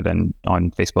talking about it and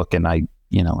on Facebook, and I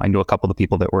knew a couple of the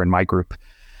people that were in my group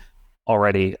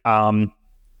already.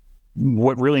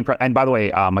 What really impressed, and by the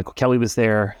way, Michael Kelly was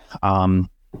there,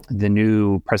 the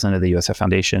new president of the USF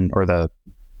Foundation, or the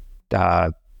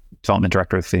development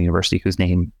director of the university, whose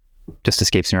name just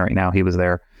escapes me right now. He was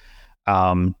there.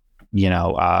 Bill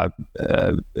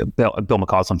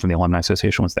McCausland from the Alumni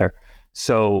Association was there.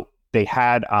 So they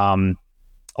had a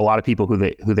lot of people who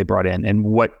they brought in, and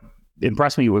what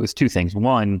impressed me was two things.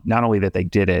 One, not only that they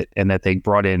did it and that they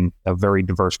brought in a very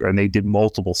diverse group, and they did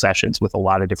multiple sessions with a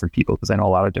lot of different people, because I know a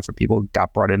lot of different people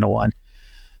got brought into one.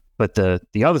 But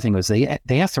the other thing was they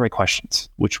asked the right questions,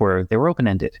 they were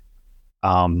open-ended.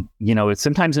 It's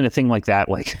sometimes in a thing like that,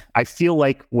 like I feel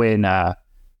like when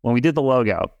we did the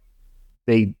logo,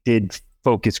 they did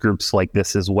focus groups like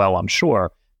this as well, I'm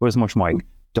sure. It was much more like,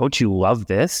 don't you love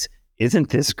this? Isn't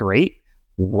this great?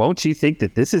 Won't you think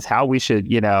that this is how we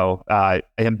should,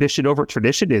 ambition over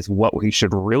tradition is what we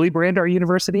should really brand our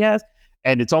university as?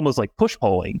 And it's almost like push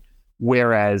polling,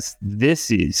 whereas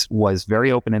this was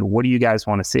very open and what do you guys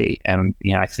want to see? And,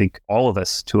 I think all of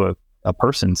us to a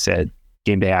person said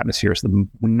game day atmosphere is the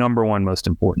number one most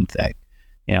important thing.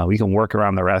 We can work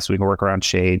around the rest. We can work around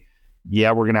shade.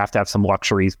 Yeah, we're going to have some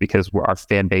luxuries because our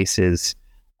fan base is,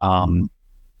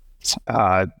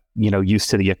 used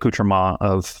to the accoutrement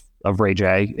of Ray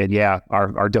J. And yeah,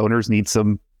 our donors need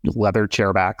some leather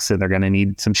chairbacks and they're going to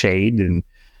need some shade and,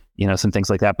 some things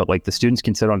like that. But like the students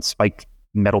can sit on spiked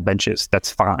metal benches.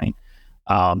 That's fine.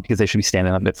 Because they should be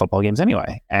standing up at football games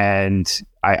anyway. And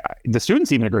the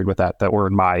students even agreed with that were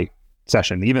in my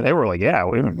session. Even they were like, yeah,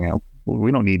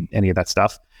 we don't need any of that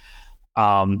stuff.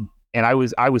 And I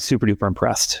was super duper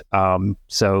impressed. And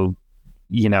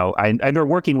they're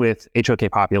working with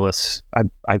HOK Populous.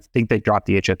 I think they dropped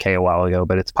the HOK a while ago,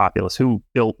 but it's Populous, who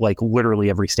built like literally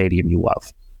every stadium you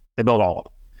love. They built all of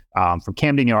them, from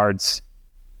Camden Yards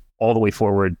all the way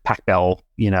forward, Pac Bell,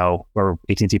 or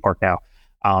AT&T Park now.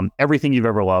 Everything you've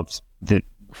ever loved,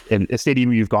 in a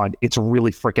stadium you've gone, it's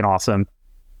really freaking awesome.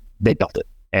 They built it.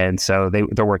 And so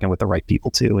they're working with the right people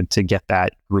too. And to get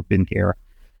that group in here,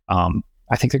 I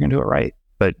think they're going to do it right.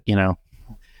 But,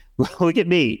 look at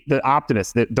me, the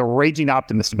optimist, the raging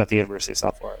optimist about the University of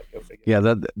South Florida. Go figure.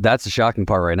 Yeah, that's the shocking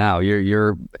part right now.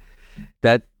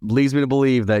 That leads me to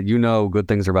believe that good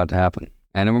things are about to happen,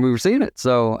 and we were seeing it.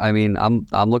 So I mean, I'm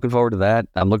looking forward to that.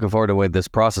 I'm looking forward to the way this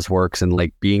process works and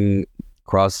like being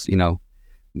across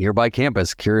nearby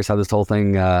campus. Curious how this whole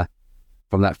thing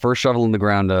from that first shovel in the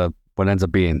ground to what ends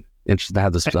up being. Interested to how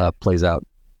this plays out.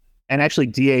 And actually,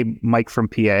 DA Mike from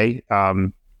PA,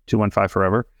 215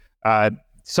 Forever.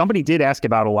 Somebody did ask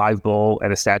about a live bull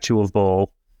and a statue of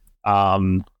bull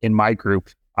in my group.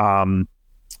 And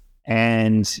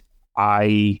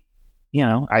I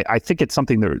think it's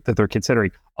something that they're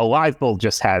considering. A live bull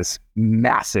just has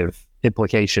massive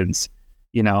implications.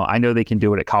 I know they can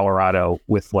do it at Colorado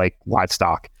with like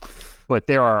livestock, but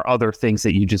there are other things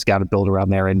that you just got to build around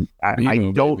there. And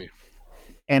I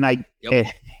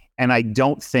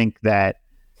don't think that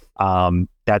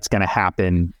that's going to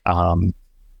happen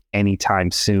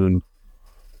anytime soon.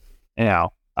 And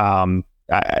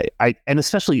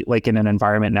especially like in an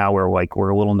environment now where like we're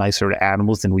a little nicer to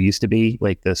animals than we used to be,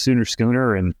 like the Sooner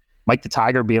Schooner and Mike the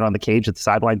Tiger being on the cage at the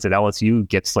sidelines at LSU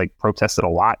gets like protested a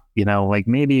lot. Like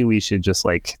maybe we should just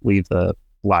like leave the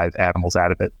live animals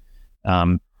out of it.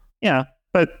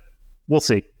 But we'll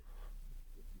see.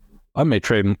 I may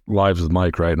trade lives with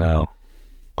Mike right now.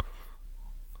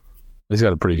 He's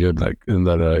got a pretty good in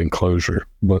that enclosure.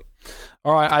 But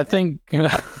all right, I think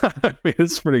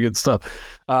it's pretty good stuff.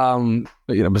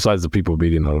 Besides the people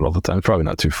beating on it all the time, it's probably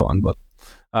not too fun. But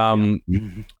I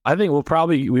think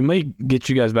we may get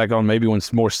you guys back on maybe when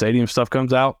more stadium stuff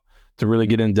comes out to really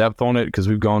get in depth on it, because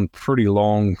we've gone pretty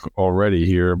long already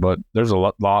here. But there's a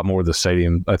lot more of the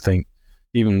stadium, I think,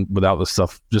 even without the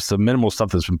stuff, just the minimal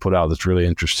stuff that's been put out that's really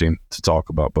interesting to talk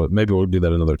about. But maybe we'll do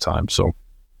that another time. So,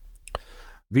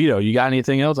 Vito, you got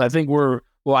anything else? I think we'll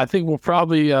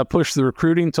probably push the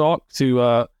recruiting talk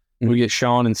to we get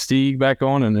Sean and Steve back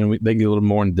on, and then they get a little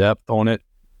more in depth on it.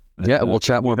 Yeah, we'll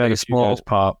chat more baseball.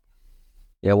 Pop.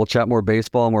 Yeah, we'll chat more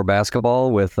baseball, more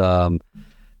basketball with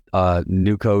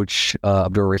new coach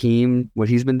Abdur Rahim, what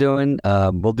he's been doing.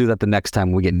 We'll do that the next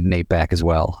time we get Nate back as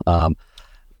well.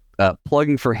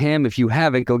 Plugging for him, if you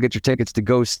haven't, go get your tickets to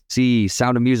go see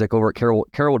Sound of Music over at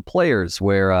Carrollwood Players,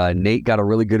 where Nate got a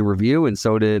really good review, and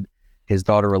so did his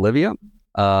daughter Olivia.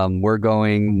 My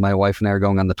wife and I are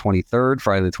going on the 23rd,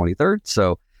 Friday the 23rd.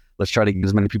 So let's try to get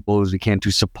as many people as we can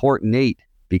to support Nate,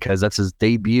 because that's his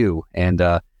debut. And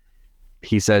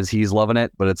he says he's loving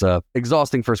it, but it's a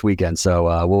exhausting first weekend.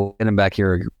 So we'll get him back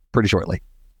here pretty shortly.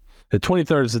 The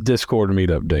 23rd is the Discord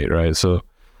meetup date, right? So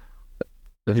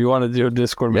if you want to do a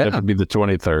Discord meetup, it'd be the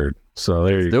 23rd. So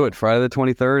let's do it. Friday the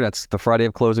 23rd. That's the Friday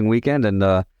of closing weekend. And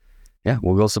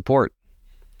we'll go support.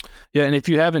 Yeah. And if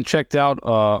you haven't checked out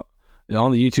on the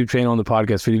YouTube channel, on the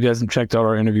podcast feed, if you guys haven't checked out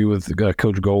our interview with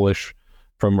Coach Golish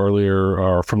from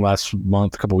last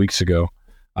month, a couple weeks ago,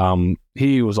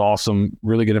 he was awesome.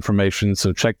 Really good information.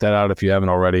 So check that out if you haven't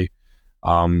already.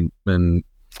 And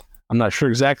I'm not sure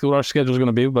exactly what our schedule is going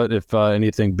to be, but if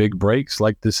anything big breaks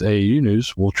like this AAU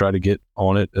news, we'll try to get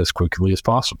on it as quickly as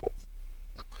possible.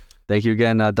 Thank you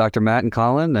again, Dr. Matt and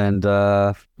Collin. And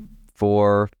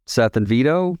for Seth and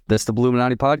Vito, this is the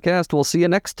Bluminati Podcast. We'll see you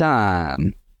next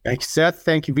time. Thank you, Seth.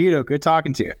 Thank you, Vito. Good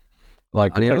talking to you.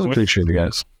 Appreciate you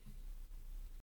guys.